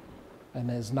domain and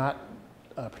is not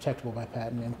protectable by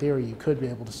patent, in theory you could be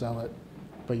able to sell it,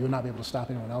 but you would not be able to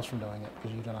stop anyone else from doing it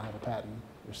because you do not have a patent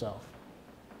yourself.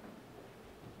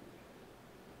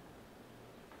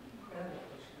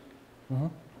 Mm-hmm.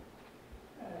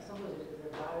 Suppose it is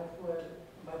a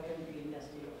biochemical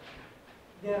industry.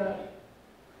 There are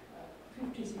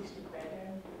 50, 60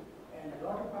 patents and a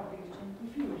lot of publication.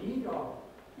 If you read all,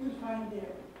 you'll find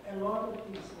a lot of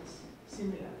things is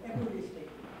similar. Everybody is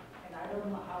taking. And I don't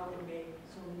know how they make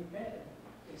so many patents.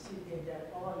 They see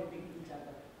they're all living each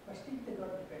other, but still they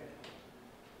got the patent.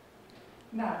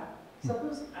 Now,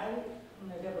 suppose I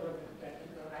develop a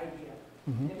patent or idea.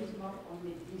 Mm-hmm. There is not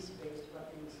only this based,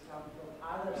 but things come from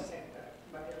other sector,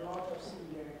 but a lot of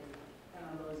similarity,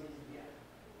 analogies there.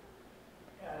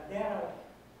 There are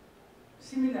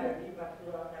similarity, but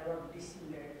there are a lot of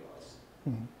dissimilarity also.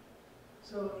 Mm-hmm.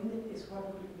 So in this case,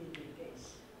 what would be the case?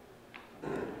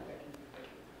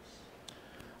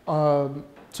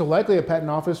 So likely a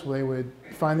patent office, they would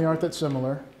find the art that's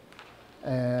similar,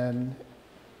 and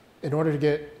in order to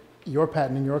get your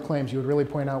patent and your claims, you would really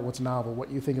point out what's novel, what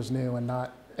you think is new and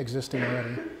not existing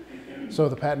already. So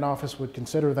the patent office would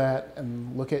consider that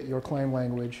and look at your claim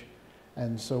language.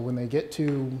 And so when they get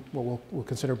to what we'll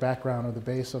consider background or the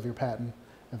base of your patent,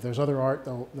 if there's other art,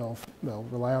 they'll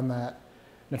rely on that.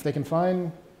 And if they can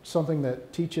find something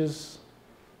that teaches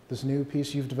this new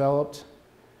piece you've developed,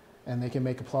 and they can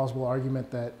make a plausible argument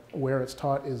that where it's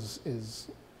taught is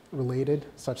related,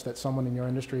 such that someone in your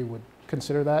industry would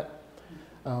consider that,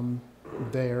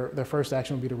 their first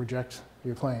action would be to reject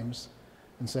your claims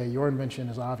and say your invention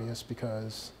is obvious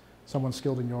because someone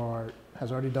skilled in your art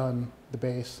has already done the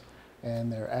base,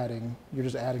 and you're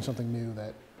just adding something new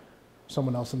that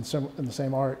someone else in the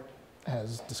same art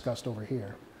has discussed over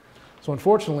here. So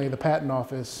unfortunately, the patent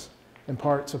office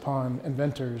imparts upon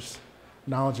inventors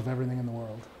knowledge of everything in the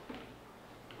world.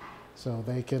 So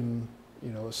they can,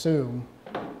 assume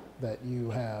that you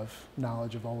have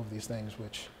knowledge of all of these things,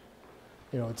 which,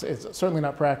 it's certainly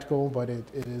not practical, but it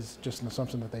is just an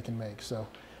assumption that they can make. So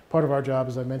part of our job,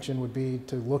 as I mentioned, would be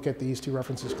to look at these two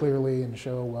references clearly and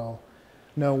show, well,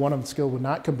 no, one of the skill would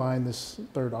not combine this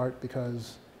third art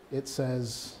because it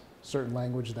says certain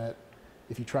language that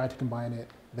if you tried to combine it,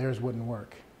 theirs wouldn't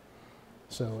work.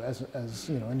 So as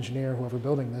engineer, whoever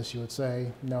building this, you would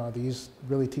say, no, these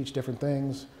really teach different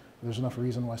things. There's enough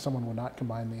reason why someone would not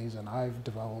combine these, and I've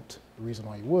developed a reason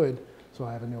why you would, so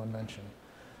I have a new invention.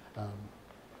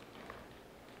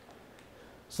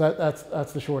 So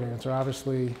that's the short answer.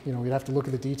 Obviously, we'd have to look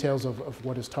at the details of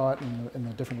what is taught in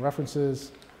the different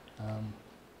references,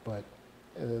 but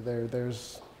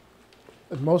there's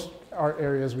most art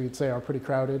areas we'd say are pretty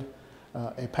crowded.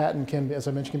 A patent can, as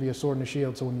I mentioned, can be a sword and a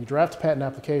shield. So when you draft a patent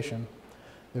application,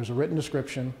 there's a written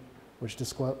description which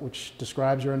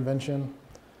describes your invention.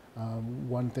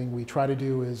 One thing we try to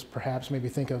do is perhaps maybe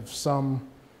think of some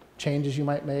changes you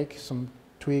might make, some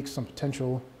tweaks, some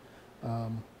potential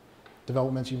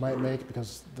developments you might make,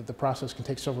 because the process can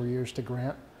take several years to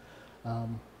grant.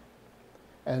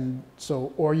 And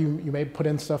so, or you may put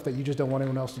in stuff that you just don't want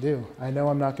anyone else to do. I know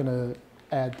I'm not going to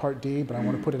add Part D, but I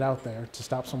want to put it out there to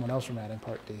stop someone else from adding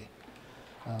Part D.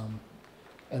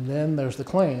 And then there's the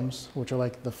claims, which are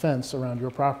like the fence around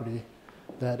your property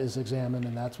that is examined,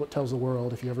 and that's what tells the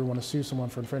world if you ever want to sue someone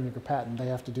for infringing your patent, they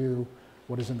have to do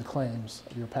what is in the claims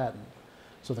of your patent.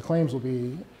 So the claims will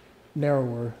be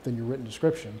narrower than your written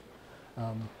description,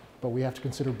 but we have to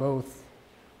consider both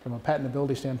from a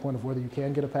patentability standpoint of whether you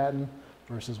can get a patent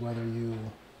versus whether you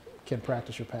can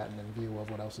practice your patent in view of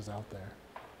what else is out there.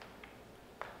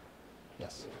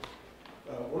 Yes?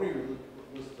 One of your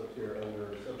lists up here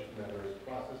under subject matter is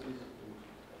processes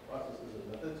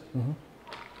and methods. Mm-hmm.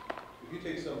 If you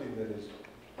take something that is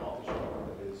off the shelf,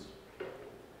 that is,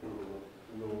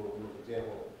 we'll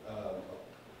example, a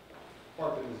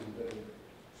part that is invented,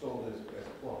 sold as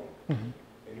plumbing, Mm-hmm.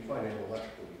 and you find an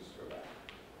electrical use for that,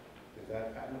 is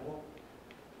that patentable?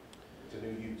 It's a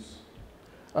new use.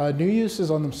 New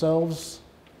uses on themselves,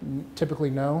 typically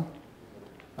no.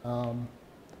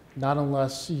 Not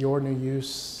unless your new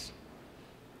use,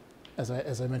 as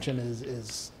I mentioned,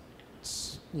 is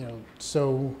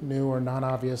so new or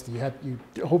non-obvious that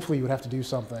hopefully you would have to do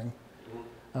something.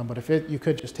 But if you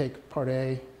could just take Part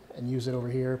A and use it over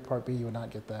here, Part B you would not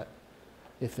get that.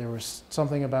 If there was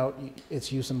something about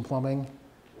its use in plumbing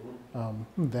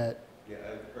that. Yeah,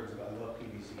 for example, I love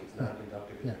PVC. It's not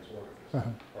conductive in its work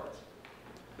parts.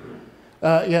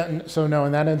 So no,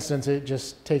 in that instance,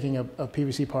 just taking a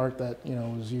PVC part that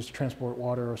was used to transport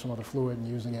water or some other fluid and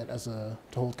using it to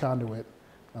hold conduit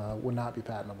would not be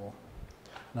patentable.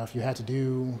 Now, if you had to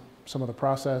do some of the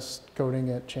process, coating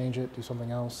it, change it, do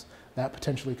something else, that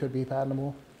potentially could be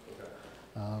patentable.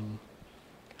 Okay.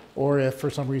 Or if for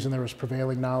some reason there was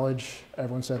prevailing knowledge,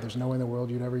 everyone said there's no way in the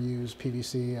world you'd ever use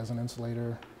PVC as an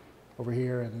insulator over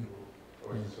here, and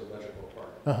or it's an electrical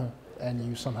part. And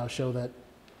you somehow show that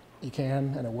you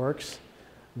can and it works,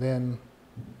 then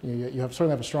you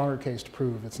certainly have a stronger case to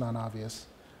prove it's not obvious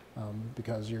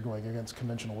because you're going against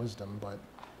conventional wisdom, but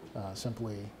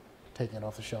simply taking it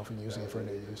off the shelf and using it for a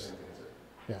new use.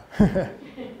 Yeah.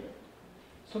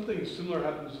 Something similar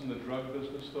happens in the drug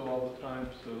business though all the time,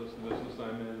 so that's the business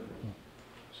I'm in.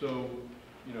 So,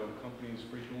 companies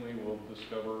frequently will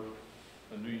discover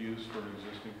a new use for an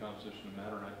existing composition of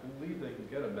matter, and I believe they can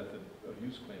get a method of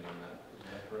use claim on that.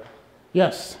 Is that correct?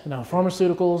 Yes. Now,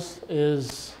 pharmaceuticals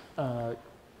is,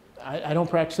 I don't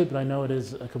practice it, but I know it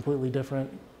is a completely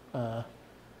different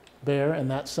bear in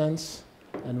that sense.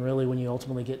 And really, when you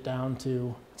ultimately get down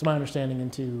to, it's my understanding,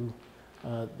 into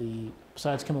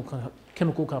besides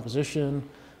chemical composition,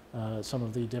 some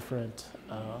of the different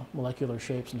molecular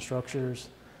shapes and structures.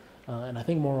 And I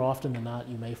think more often than not,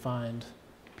 you may find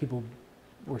people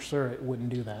were sure it wouldn't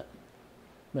do that.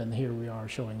 And here we are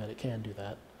showing that it can do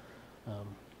that.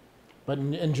 But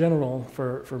in general,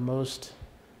 for most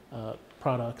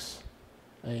products,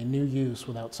 a new use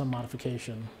without some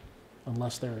modification,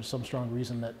 unless there is some strong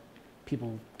reason that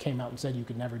people came out and said you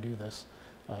could never do this,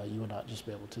 you would not just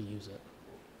be able to use it.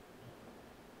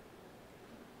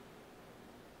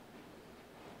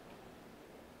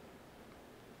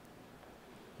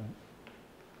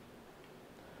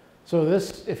 So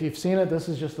this, if you've seen it, this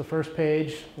is just the first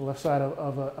page, the left side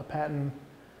of a patent,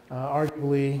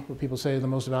 arguably what people say the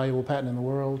most valuable patent in the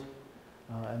world.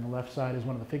 And the left side is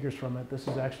one of the figures from it. This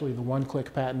is actually the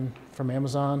one-click patent from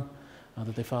Amazon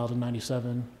that they filed in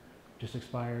 '97, just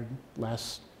expired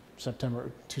last September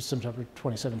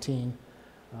 2017.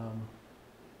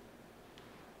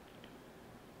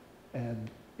 And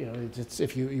you know, it's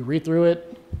if you read through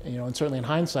it, you know, and certainly in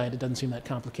hindsight, it doesn't seem that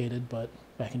complicated. But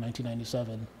back in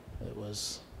 1997, it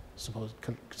was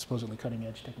supposedly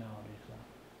cutting-edge technology.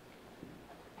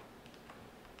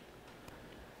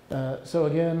 So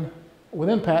again,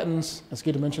 within patents, as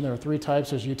Gita mentioned, there are three types.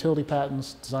 There's utility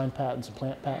patents, design patents, and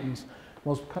plant patents.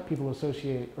 Most people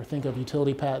associate or think of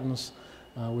utility patents,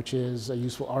 which is a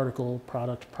useful article,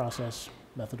 product, process,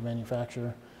 method of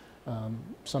manufacture,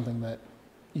 something that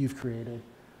you've created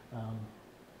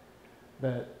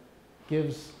that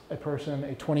gives a person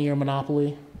a 20-year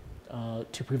monopoly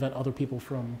to prevent other people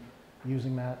from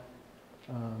using that.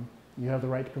 You have the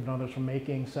right to prevent others from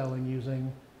making, selling,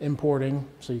 using, importing,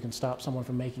 so you can stop someone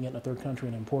from making it in a third country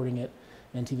and importing it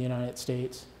into the United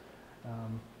States.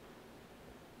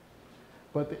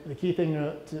 But the key thing,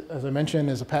 as I mentioned,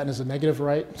 is a patent is a negative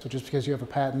right. So just because you have a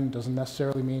patent doesn't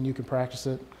necessarily mean you can practice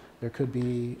it. There could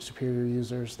be superior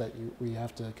users that we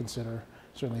have to consider.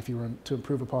 Certainly if you were to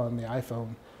improve upon the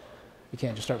iPhone, you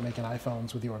can't just start making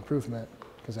iPhones with your improvement,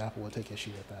 because Apple would take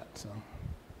issue with that. So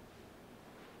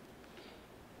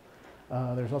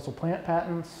there's also plant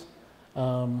patents.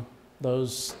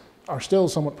 Those are still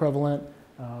somewhat prevalent.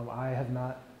 I have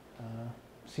not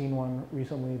seen one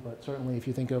recently, but certainly if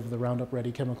you think of the Roundup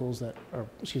Ready chemicals that, or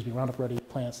excuse me, Roundup Ready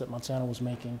plants that Monsanto was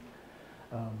making,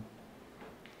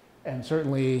 and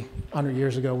certainly 100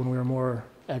 years ago when we were a more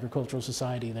agricultural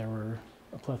society, there were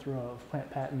a plethora of plant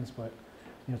patents, but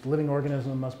you know, the living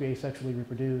organism must be asexually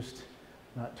reproduced,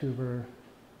 not tuber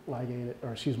ligated,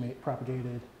 or excuse me,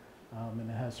 propagated, and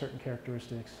it has certain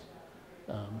characteristics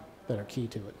that are key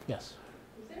to it. Yes?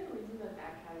 Is there a reason that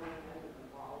that category kind of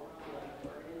evolved to like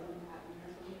organism patent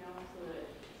or something else so that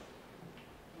it's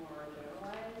more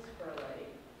generalized for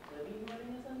like living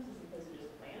organisms as opposed to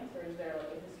just plants? Or is there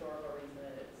like a historical reason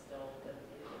that it's still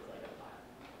designated as like a plant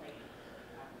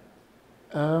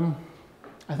patent?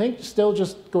 I think still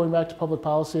just going back to public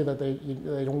policy that they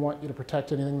don't want you to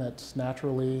protect anything that's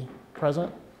naturally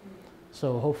present.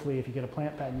 So hopefully if you get a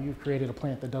plant patent, you've created a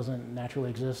plant that doesn't naturally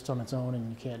exist on its own and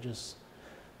you can't just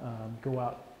go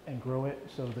out and grow it.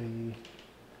 So the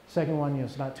second one, you know,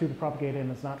 it's not tuber propagated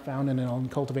and it's not found in an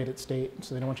uncultivated state.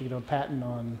 So they don't want you to get a patent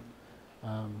on,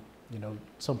 you know,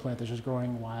 some plant that's just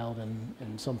growing wild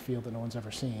in some field that no one's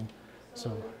ever seen. So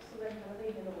then how do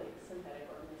they handle like synthetic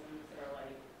organisms that are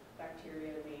like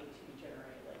bacteria made to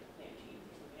generate like plant genes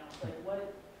or something else? Like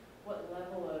what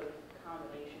level of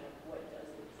combination of what does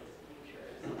exist in nature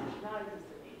is not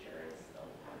exist in nature is still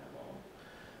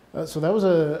patentable? So that was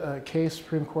a case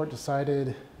Supreme Court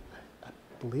decided, I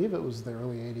believe it was the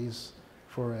early 80s,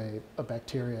 for a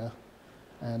bacteria.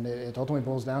 And it ultimately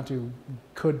boils down to,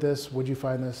 would you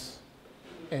find this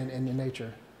in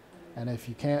nature? And if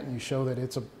you can't and you show that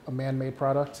it's a man-made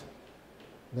product,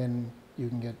 then you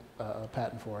can get a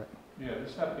patent for it. Yeah,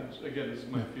 this happens, again, this is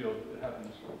my field, it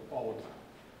happens all the time.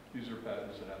 These are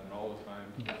patents that happen all the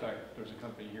time. In fact, there's a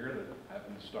company here that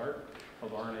happened to start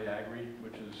called RNA Agri,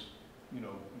 which is, you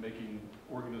know, making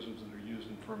organisms that are used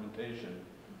in fermentation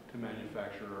to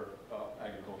manufacture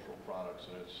agricultural products.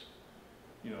 And it's,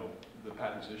 you know, the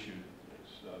patent's issued.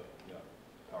 It's yeah,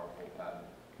 powerful patent.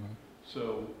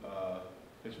 So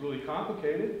it's really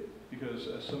complicated because,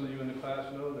 as some of you in the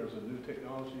class know, there's a new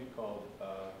technology called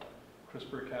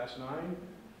CRISPR-Cas9,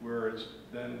 where it's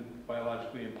then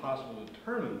biologically impossible to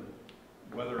determine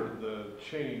whether the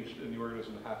change in the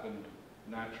organism happened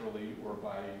naturally or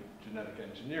by genetic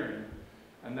engineering.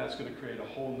 And that's going to create a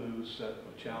whole new set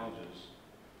of challenges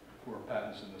for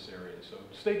patents in this area. So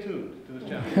stay tuned to the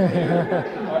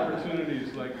channel.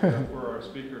 Opportunities like for our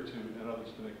speaker and others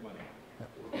to make money.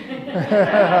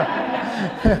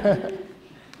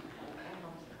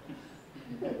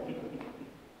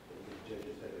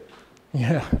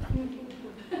 Yeah.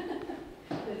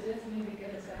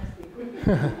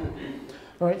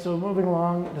 All right, so moving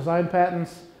along, design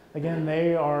patents. Again,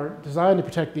 they are designed to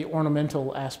protect the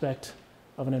ornamental aspect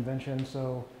of an invention.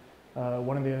 So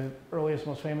one of the earliest,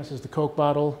 most famous is the Coke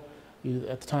bottle.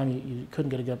 At the time, you couldn't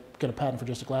get a patent for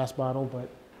just a glass bottle, but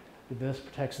this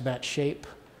protects that shape.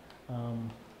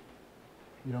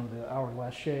 You know, the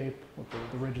hourglass shape with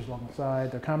the ridges along the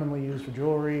side. They're commonly used for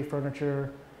jewelry,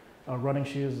 furniture, running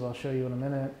shoes, as I'll show you in a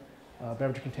minute,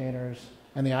 beverage containers,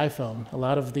 and the iPhone. A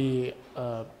lot of the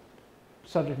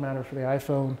subject matter for the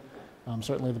iPhone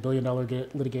Certainly the billion-dollar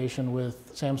litigation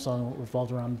with Samsung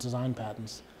revolved around design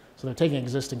patents. So they're taking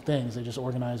existing things, they just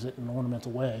organize it in an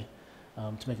ornamental way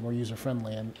to make it more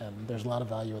user-friendly, and there's a lot of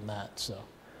value in that. So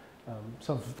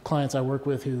some of the clients I work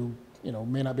with who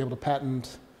may not be able to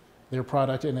patent their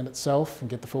product in itself and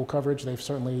get the full coverage, they've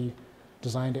certainly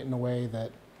designed it in a way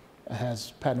that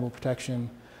has patentable protection.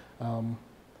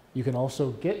 You can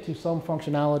also get to some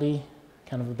functionality,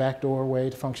 kind of a backdoor way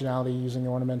to functionality using the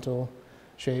ornamental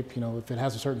shape. If it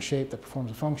has a certain shape that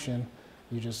performs a function,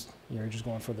 you're just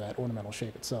going for that ornamental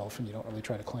shape itself, and you don't really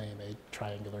try to claim a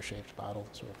triangular shaped bottle,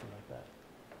 sort of thing like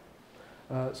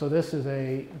that. So this is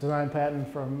a design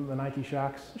patent from the Nike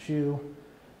Shox shoe.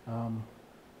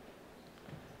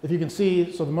 If you can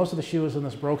see, so most of the shoe is in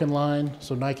this broken line.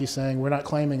 So Nike's saying, we're not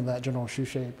claiming that general shoe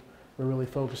shape. We're really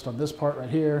focused on this part right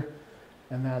here,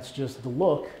 and that's just the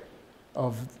look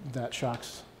of that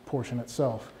Shox portion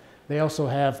itself. They also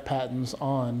have patents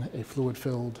on a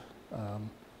fluid-filled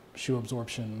shoe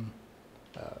absorption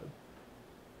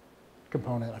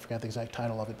component. I forgot the exact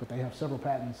title of it, but they have several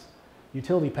patents,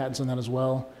 utility patents on that as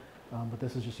well, but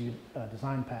this is just a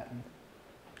design patent.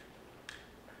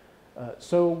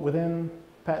 So within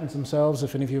patents themselves,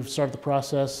 if any of you have started the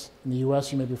process in the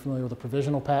US, you may be familiar with a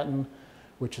provisional patent,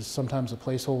 which is sometimes a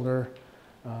placeholder.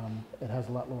 It has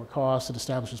a lot lower cost. It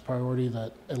establishes priority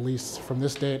that at least from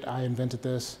this date, I invented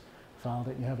this, filed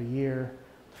it, and you have a year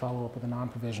to follow up with a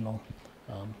non-provisional.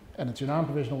 And it's your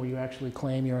non-provisional where you actually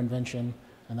claim your invention,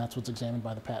 and that's what's examined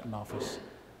by the patent office.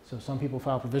 So some people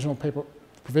file provisional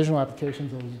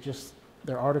applications that is just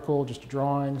their article, just a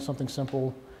drawing, something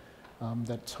simple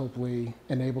that's hopefully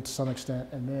enabled to some extent,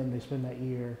 and then they spend that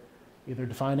year either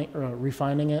defining or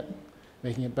refining it,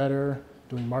 making it better,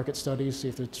 doing market studies, see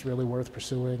if it's really worth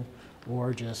pursuing,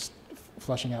 or just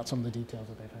fleshing out some of the details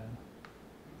that they've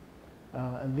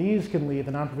had. And these can lead,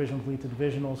 the non-provisionals lead to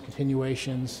divisionals,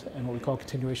 continuations, and what we call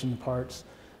continuation parts.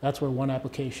 That's where one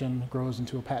application grows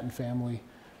into a patent family,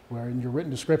 where in your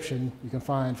written description, you can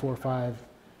find 4 or 5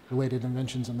 related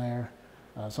inventions in there.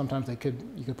 Sometimes you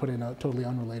could put in a totally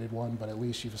unrelated one, but at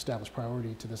least you've established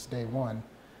priority to this day one,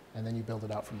 and then you build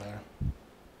it out from there.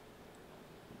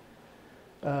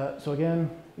 So again,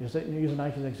 using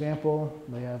Nike as an example,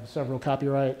 they have several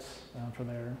copyrights for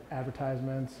their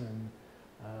advertisements and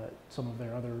some of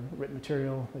their other written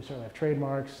material. They certainly have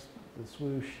trademarks, the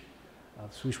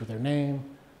swoosh with their name.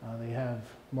 They have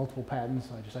multiple patents.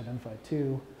 I just identified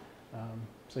 2.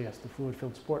 So yes, the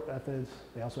fluid-filled support methods.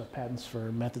 They also have patents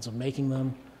for methods of making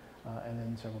them, and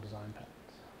then several design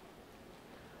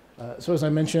patents. So as I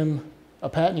mentioned, a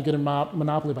patent, you get a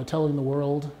monopoly by telling the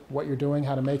world what you're doing,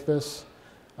 how to make this.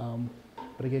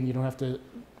 But again, you don't have to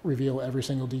reveal every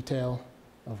single detail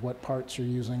of what parts you're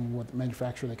using, what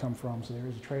manufacturer they come from. So there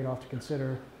is a trade-off to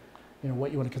consider,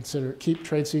 what you want to consider, keep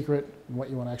trade secret, and what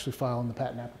you want to actually file in the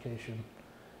patent application.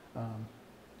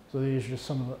 So these are just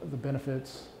some of the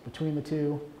benefits between the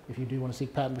two. If you do want to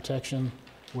seek patent protection,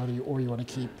 or you want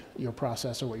to keep your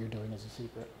process or what you're doing as a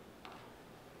secret.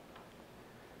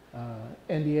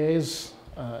 NDAs,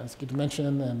 as Skip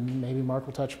mentioned, and maybe Mark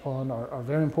will touch upon, are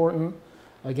very important.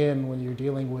 Again, when you're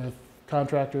dealing with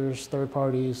contractors, third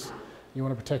parties, you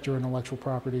want to protect your intellectual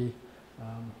property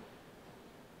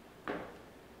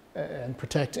and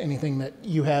protect anything that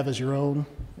you have as your own.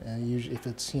 And usually, if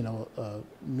it's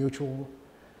mutual,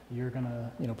 you're going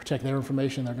to protect their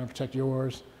information, they're going to protect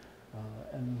yours,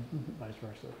 and vice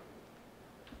versa.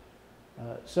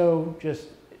 So just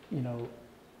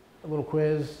a little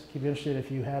quiz. Keep you interested. If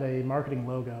you had a marketing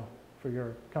logo for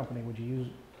your company, would you use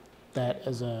that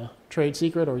as a trade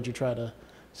secret, or would you try to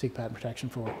seek patent protection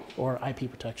for it, or IP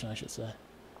protection, I should say?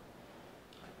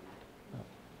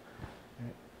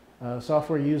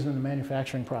 Software used in the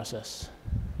manufacturing process.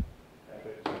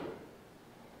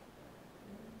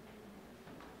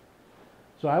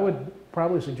 So I would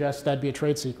probably suggest that'd be a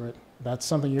trade secret. That's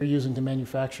something you're using to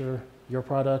manufacture your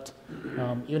product.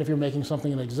 Even if you're making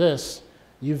something that exists,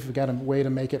 you've got a way to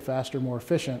make it faster, more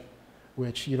efficient,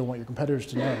 which you don't want your competitors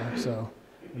to know. So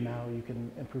now you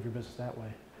can improve your business that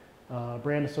way.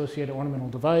 Brand associated ornamental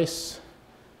device,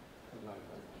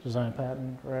 design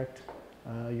patent, correct.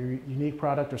 Your unique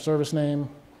product or service name,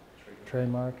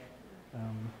 trademark.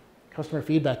 Customer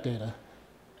feedback data.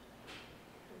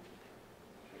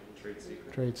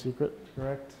 Trade secret,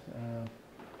 correct.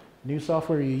 New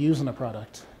software you use in a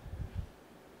product.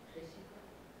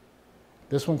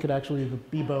 This one could actually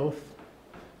be both.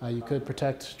 You could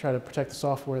try to protect the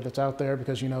software that's out there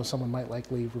because someone might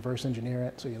likely reverse engineer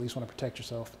it, so you at least want to protect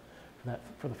yourself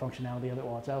for the functionality of it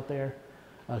while it's out there.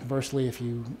 Conversely, if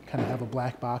you kind of have a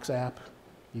black box app,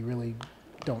 you really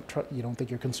don't think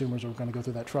your consumers are going to go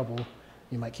through that trouble.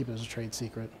 you might keep it as a trade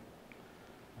secret.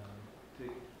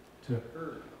 To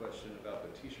her question about the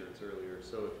t-shirts earlier,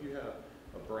 so if you have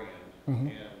a brand Mhm.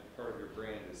 and part of your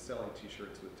brand is selling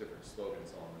t-shirts with different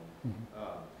slogans on them,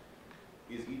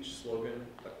 is each slogan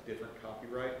a different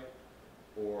copyright,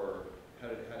 or do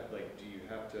you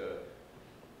have to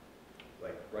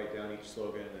like write down each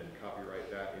slogan and copyright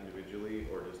that individually,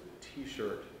 or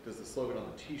does the slogan on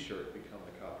the t-shirt become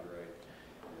the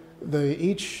copyright?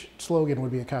 Each slogan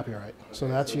would be a copyright. Okay, so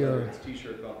that's so your whether it's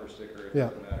t-shirt, bumper sticker, it Yeah.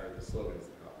 doesn't matter, the slogan is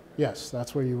the copyright. Yes,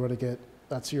 that's where you would get,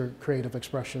 that's your creative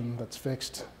expression that's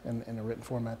fixed in a written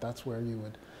format. That's where you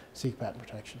would seek patent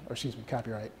protection, or excuse me,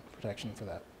 copyright protection for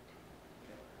that.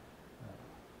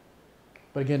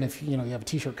 But again, if you have a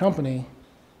t-shirt company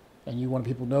and you want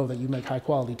people to know that you make high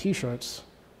quality t-shirts,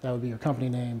 that would be your company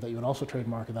name that you would also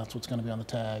trademark, and that's what's going to be on the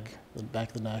tag, the back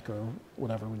of the neck, or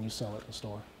whatever when you sell it in the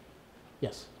store.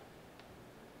 Yes?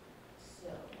 So,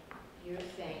 you're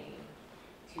saying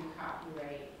to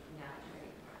copyright, not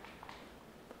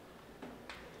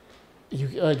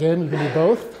trademark? Again, you can do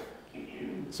both.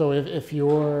 So if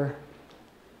your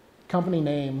company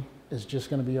name is just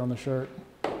going to be on the shirt,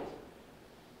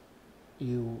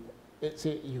 you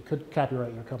could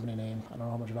copyright your company name. I don't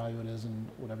know how much value it is in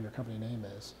whatever your company name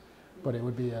is, but it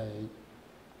would be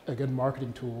a good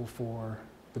marketing tool for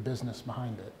the business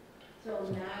behind it. So not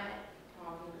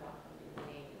talking about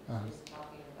company names, just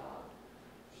talking about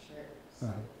shirts.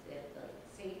 That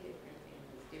say different things,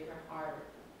 different art.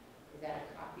 Is that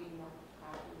a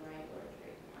copyright or a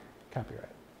trademark?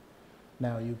 Copyright.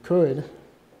 Now you could,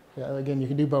 again, you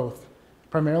can do both.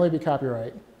 Primarily be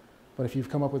copyright, but if you've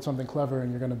come up with something clever and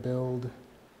you're going to build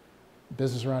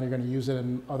business around, you're going to use it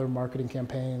in other marketing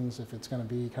campaigns, if it's going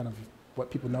to be kind of what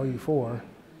people know you for,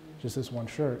 just this one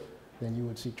shirt, then you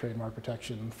would seek trademark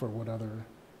protection for what other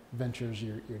ventures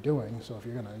you're doing. So if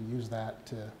you're going to use that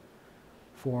to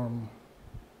form,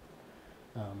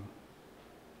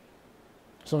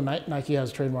 so Nike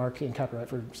has trademark and copyright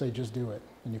for, say, Just Do It,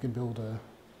 and you can build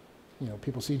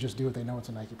people see Just Do It, they know it's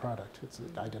a Nike product.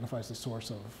 It identifies the source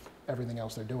of everything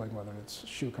else they're doing, whether it's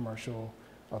shoe commercial,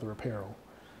 other apparel.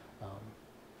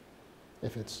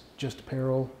 If it's just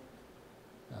apparel,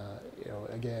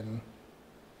 again,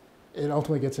 it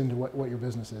ultimately gets into what your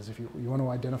business is. If you want to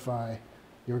identify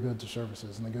your goods or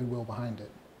services and the goodwill behind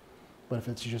it. But if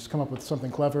it's you just come up with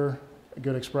something clever, a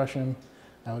good expression,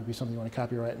 that would be something you want to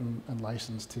copyright and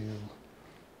license to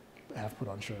have put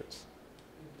on shirts.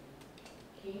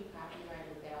 Can you copyright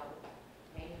without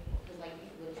paying? Because like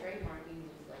with trademark, you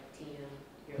use like TM,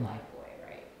 your Lifebuoy,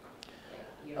 right? Like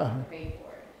you don't have to pay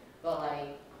for it. But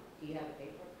like, do you have to pay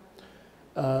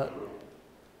for it?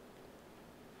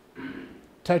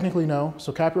 Technically, no.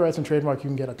 So copyrights and trademark, you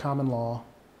can get a common law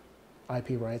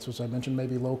IP rights, which I mentioned may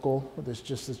be local, or there's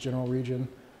just this general region.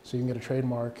 So you can get a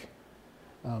trademark,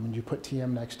 and you put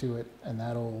TM next to it, and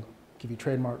that'll give you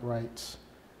trademark rights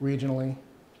regionally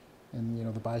in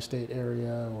the bi-state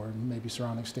area or maybe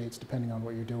surrounding states, depending on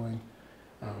what you're doing.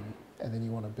 And then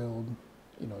you want to build,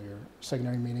 your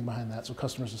secondary meaning behind that, so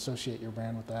customers associate your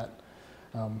brand with that.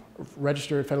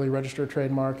 Federally registered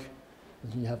trademark,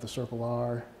 you have the Circle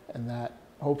R, and that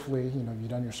hopefully, you've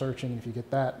done your searching. If you get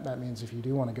that, that means if you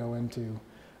do want to go into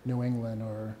New England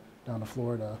or down to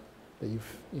Florida, that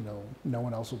no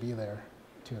one else will be there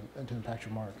to impact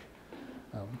your mark.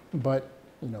 But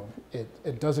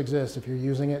it does exist. If you're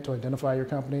using it to identify your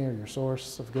company or your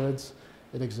source of goods,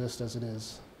 it exists as it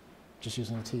is, just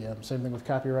using the TM. Same thing with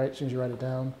copyright, as soon as you write it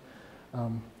down.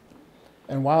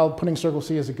 And while putting Circle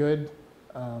C is a good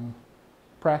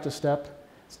practice step,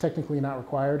 it's technically not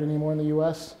required anymore in the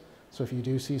US. So if you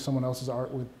do see someone else's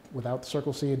art without the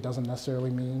Circle C, it doesn't necessarily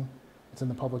mean it's in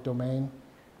the public domain.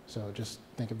 So just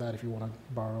think of that if you want to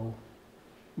borrow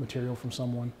material from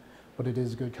someone. But it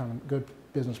is good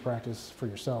business practice for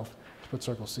yourself to put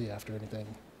Circle C after anything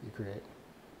you create.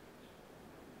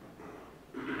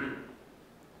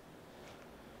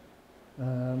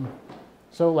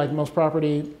 So like most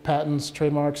property, patents,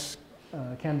 trademarks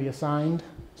can be assigned.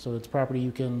 So it's property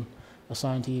you can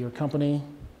assign to your company.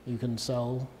 You can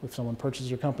sell if someone purchases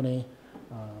your company.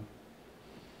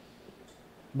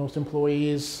 Most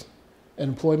employees and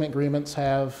employment agreements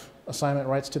have assignment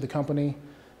rights to the company.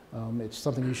 It's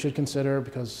something you should consider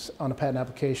because on a patent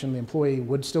application, the employee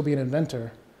would still be an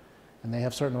inventor and they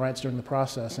have certain rights during the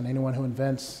process, and anyone who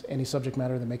invents any subject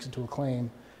matter that makes it to a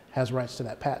claim has rights to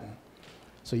that patent.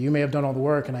 So you may have done all the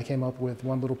work and I came up with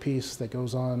one little piece that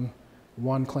goes on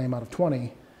one claim out of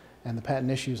 20 and the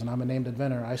patent issues and I'm a named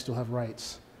inventor, I still have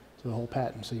rights to the whole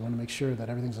patent. So you want to make sure that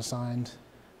everything's assigned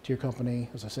to your company.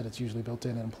 As I said, it's usually built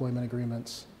in employment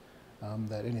agreements,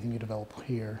 that anything you develop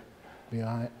here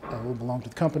will belong to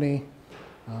the company.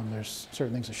 There's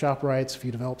certain things, the shop rights. If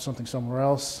you develop something somewhere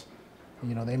else,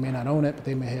 you know, they may not own it, but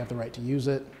they may have the right to use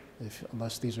it,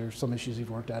 unless these are some issues you've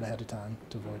worked out ahead of time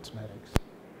to avoid some headaches.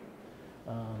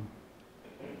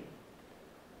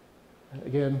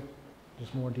 Again,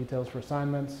 just more details for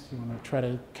assignments. You want to try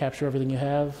to capture everything you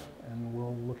have, and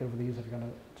we'll look over these if you're going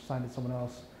to assign it to someone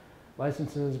else.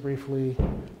 Licenses, briefly.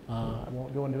 I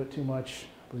won't go into it too much.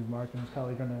 I believe Mark and his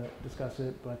colleague are going to discuss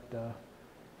it, but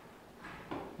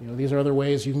you know, these are other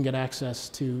ways you can get access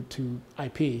to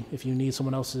IP. If you need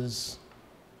someone else's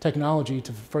technology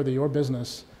to further your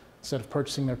business, instead of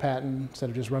purchasing their patent, instead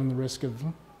of just running the risk of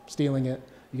stealing it,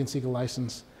 you can seek a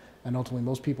license. And ultimately,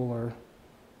 most people are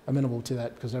amenable to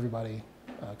that because everybody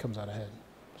comes out ahead.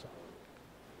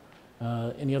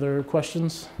 So, any other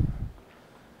questions?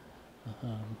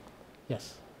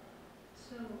 Yes.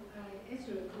 So I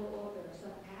actually co-authored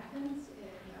some patents,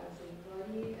 and I was an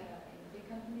employee in a big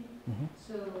company. Mm-hmm.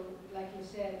 So, like you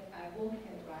said, I won't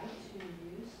have right to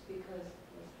use because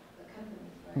it's the company,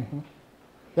 right? Mm-hmm.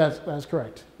 That's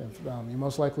correct. If, you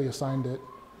most likely assigned it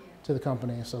to the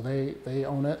company, so they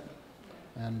own it.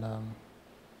 Yeah. And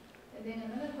then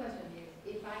another question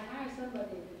is, if I hire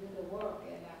somebody to do the work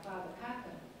and I file the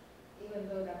patent, even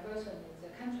though that person is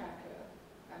a contractor,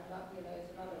 I'm not, you know,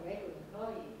 it's not a regular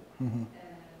employee, mm-hmm.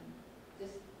 and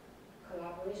this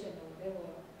collaboration or whatever,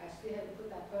 I still have to put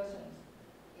that person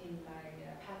in my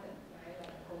patent, right? Like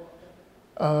a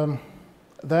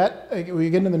co-author. We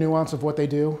get into the nuance of what they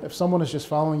do. If someone is just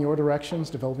following your directions,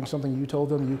 developing something you told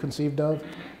them, you conceived of,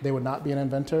 they would not be an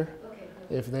inventor. Okay.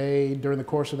 If they, during the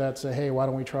course of that, say, hey, why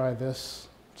don't we try this,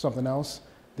 something else,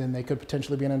 then they could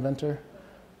potentially be an inventor.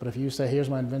 But if you say, here's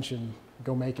my invention,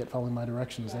 go make it, following my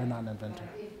directions, they're not an inventor.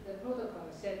 If the protocol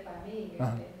is set by me,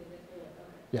 Uh-huh. then they do it.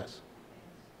 Okay. Yes.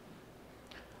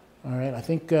 All right, I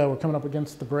think we're coming up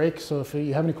against the break, so if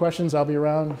you have any questions, I'll be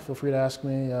around. Feel free to ask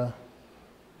me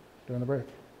during the break.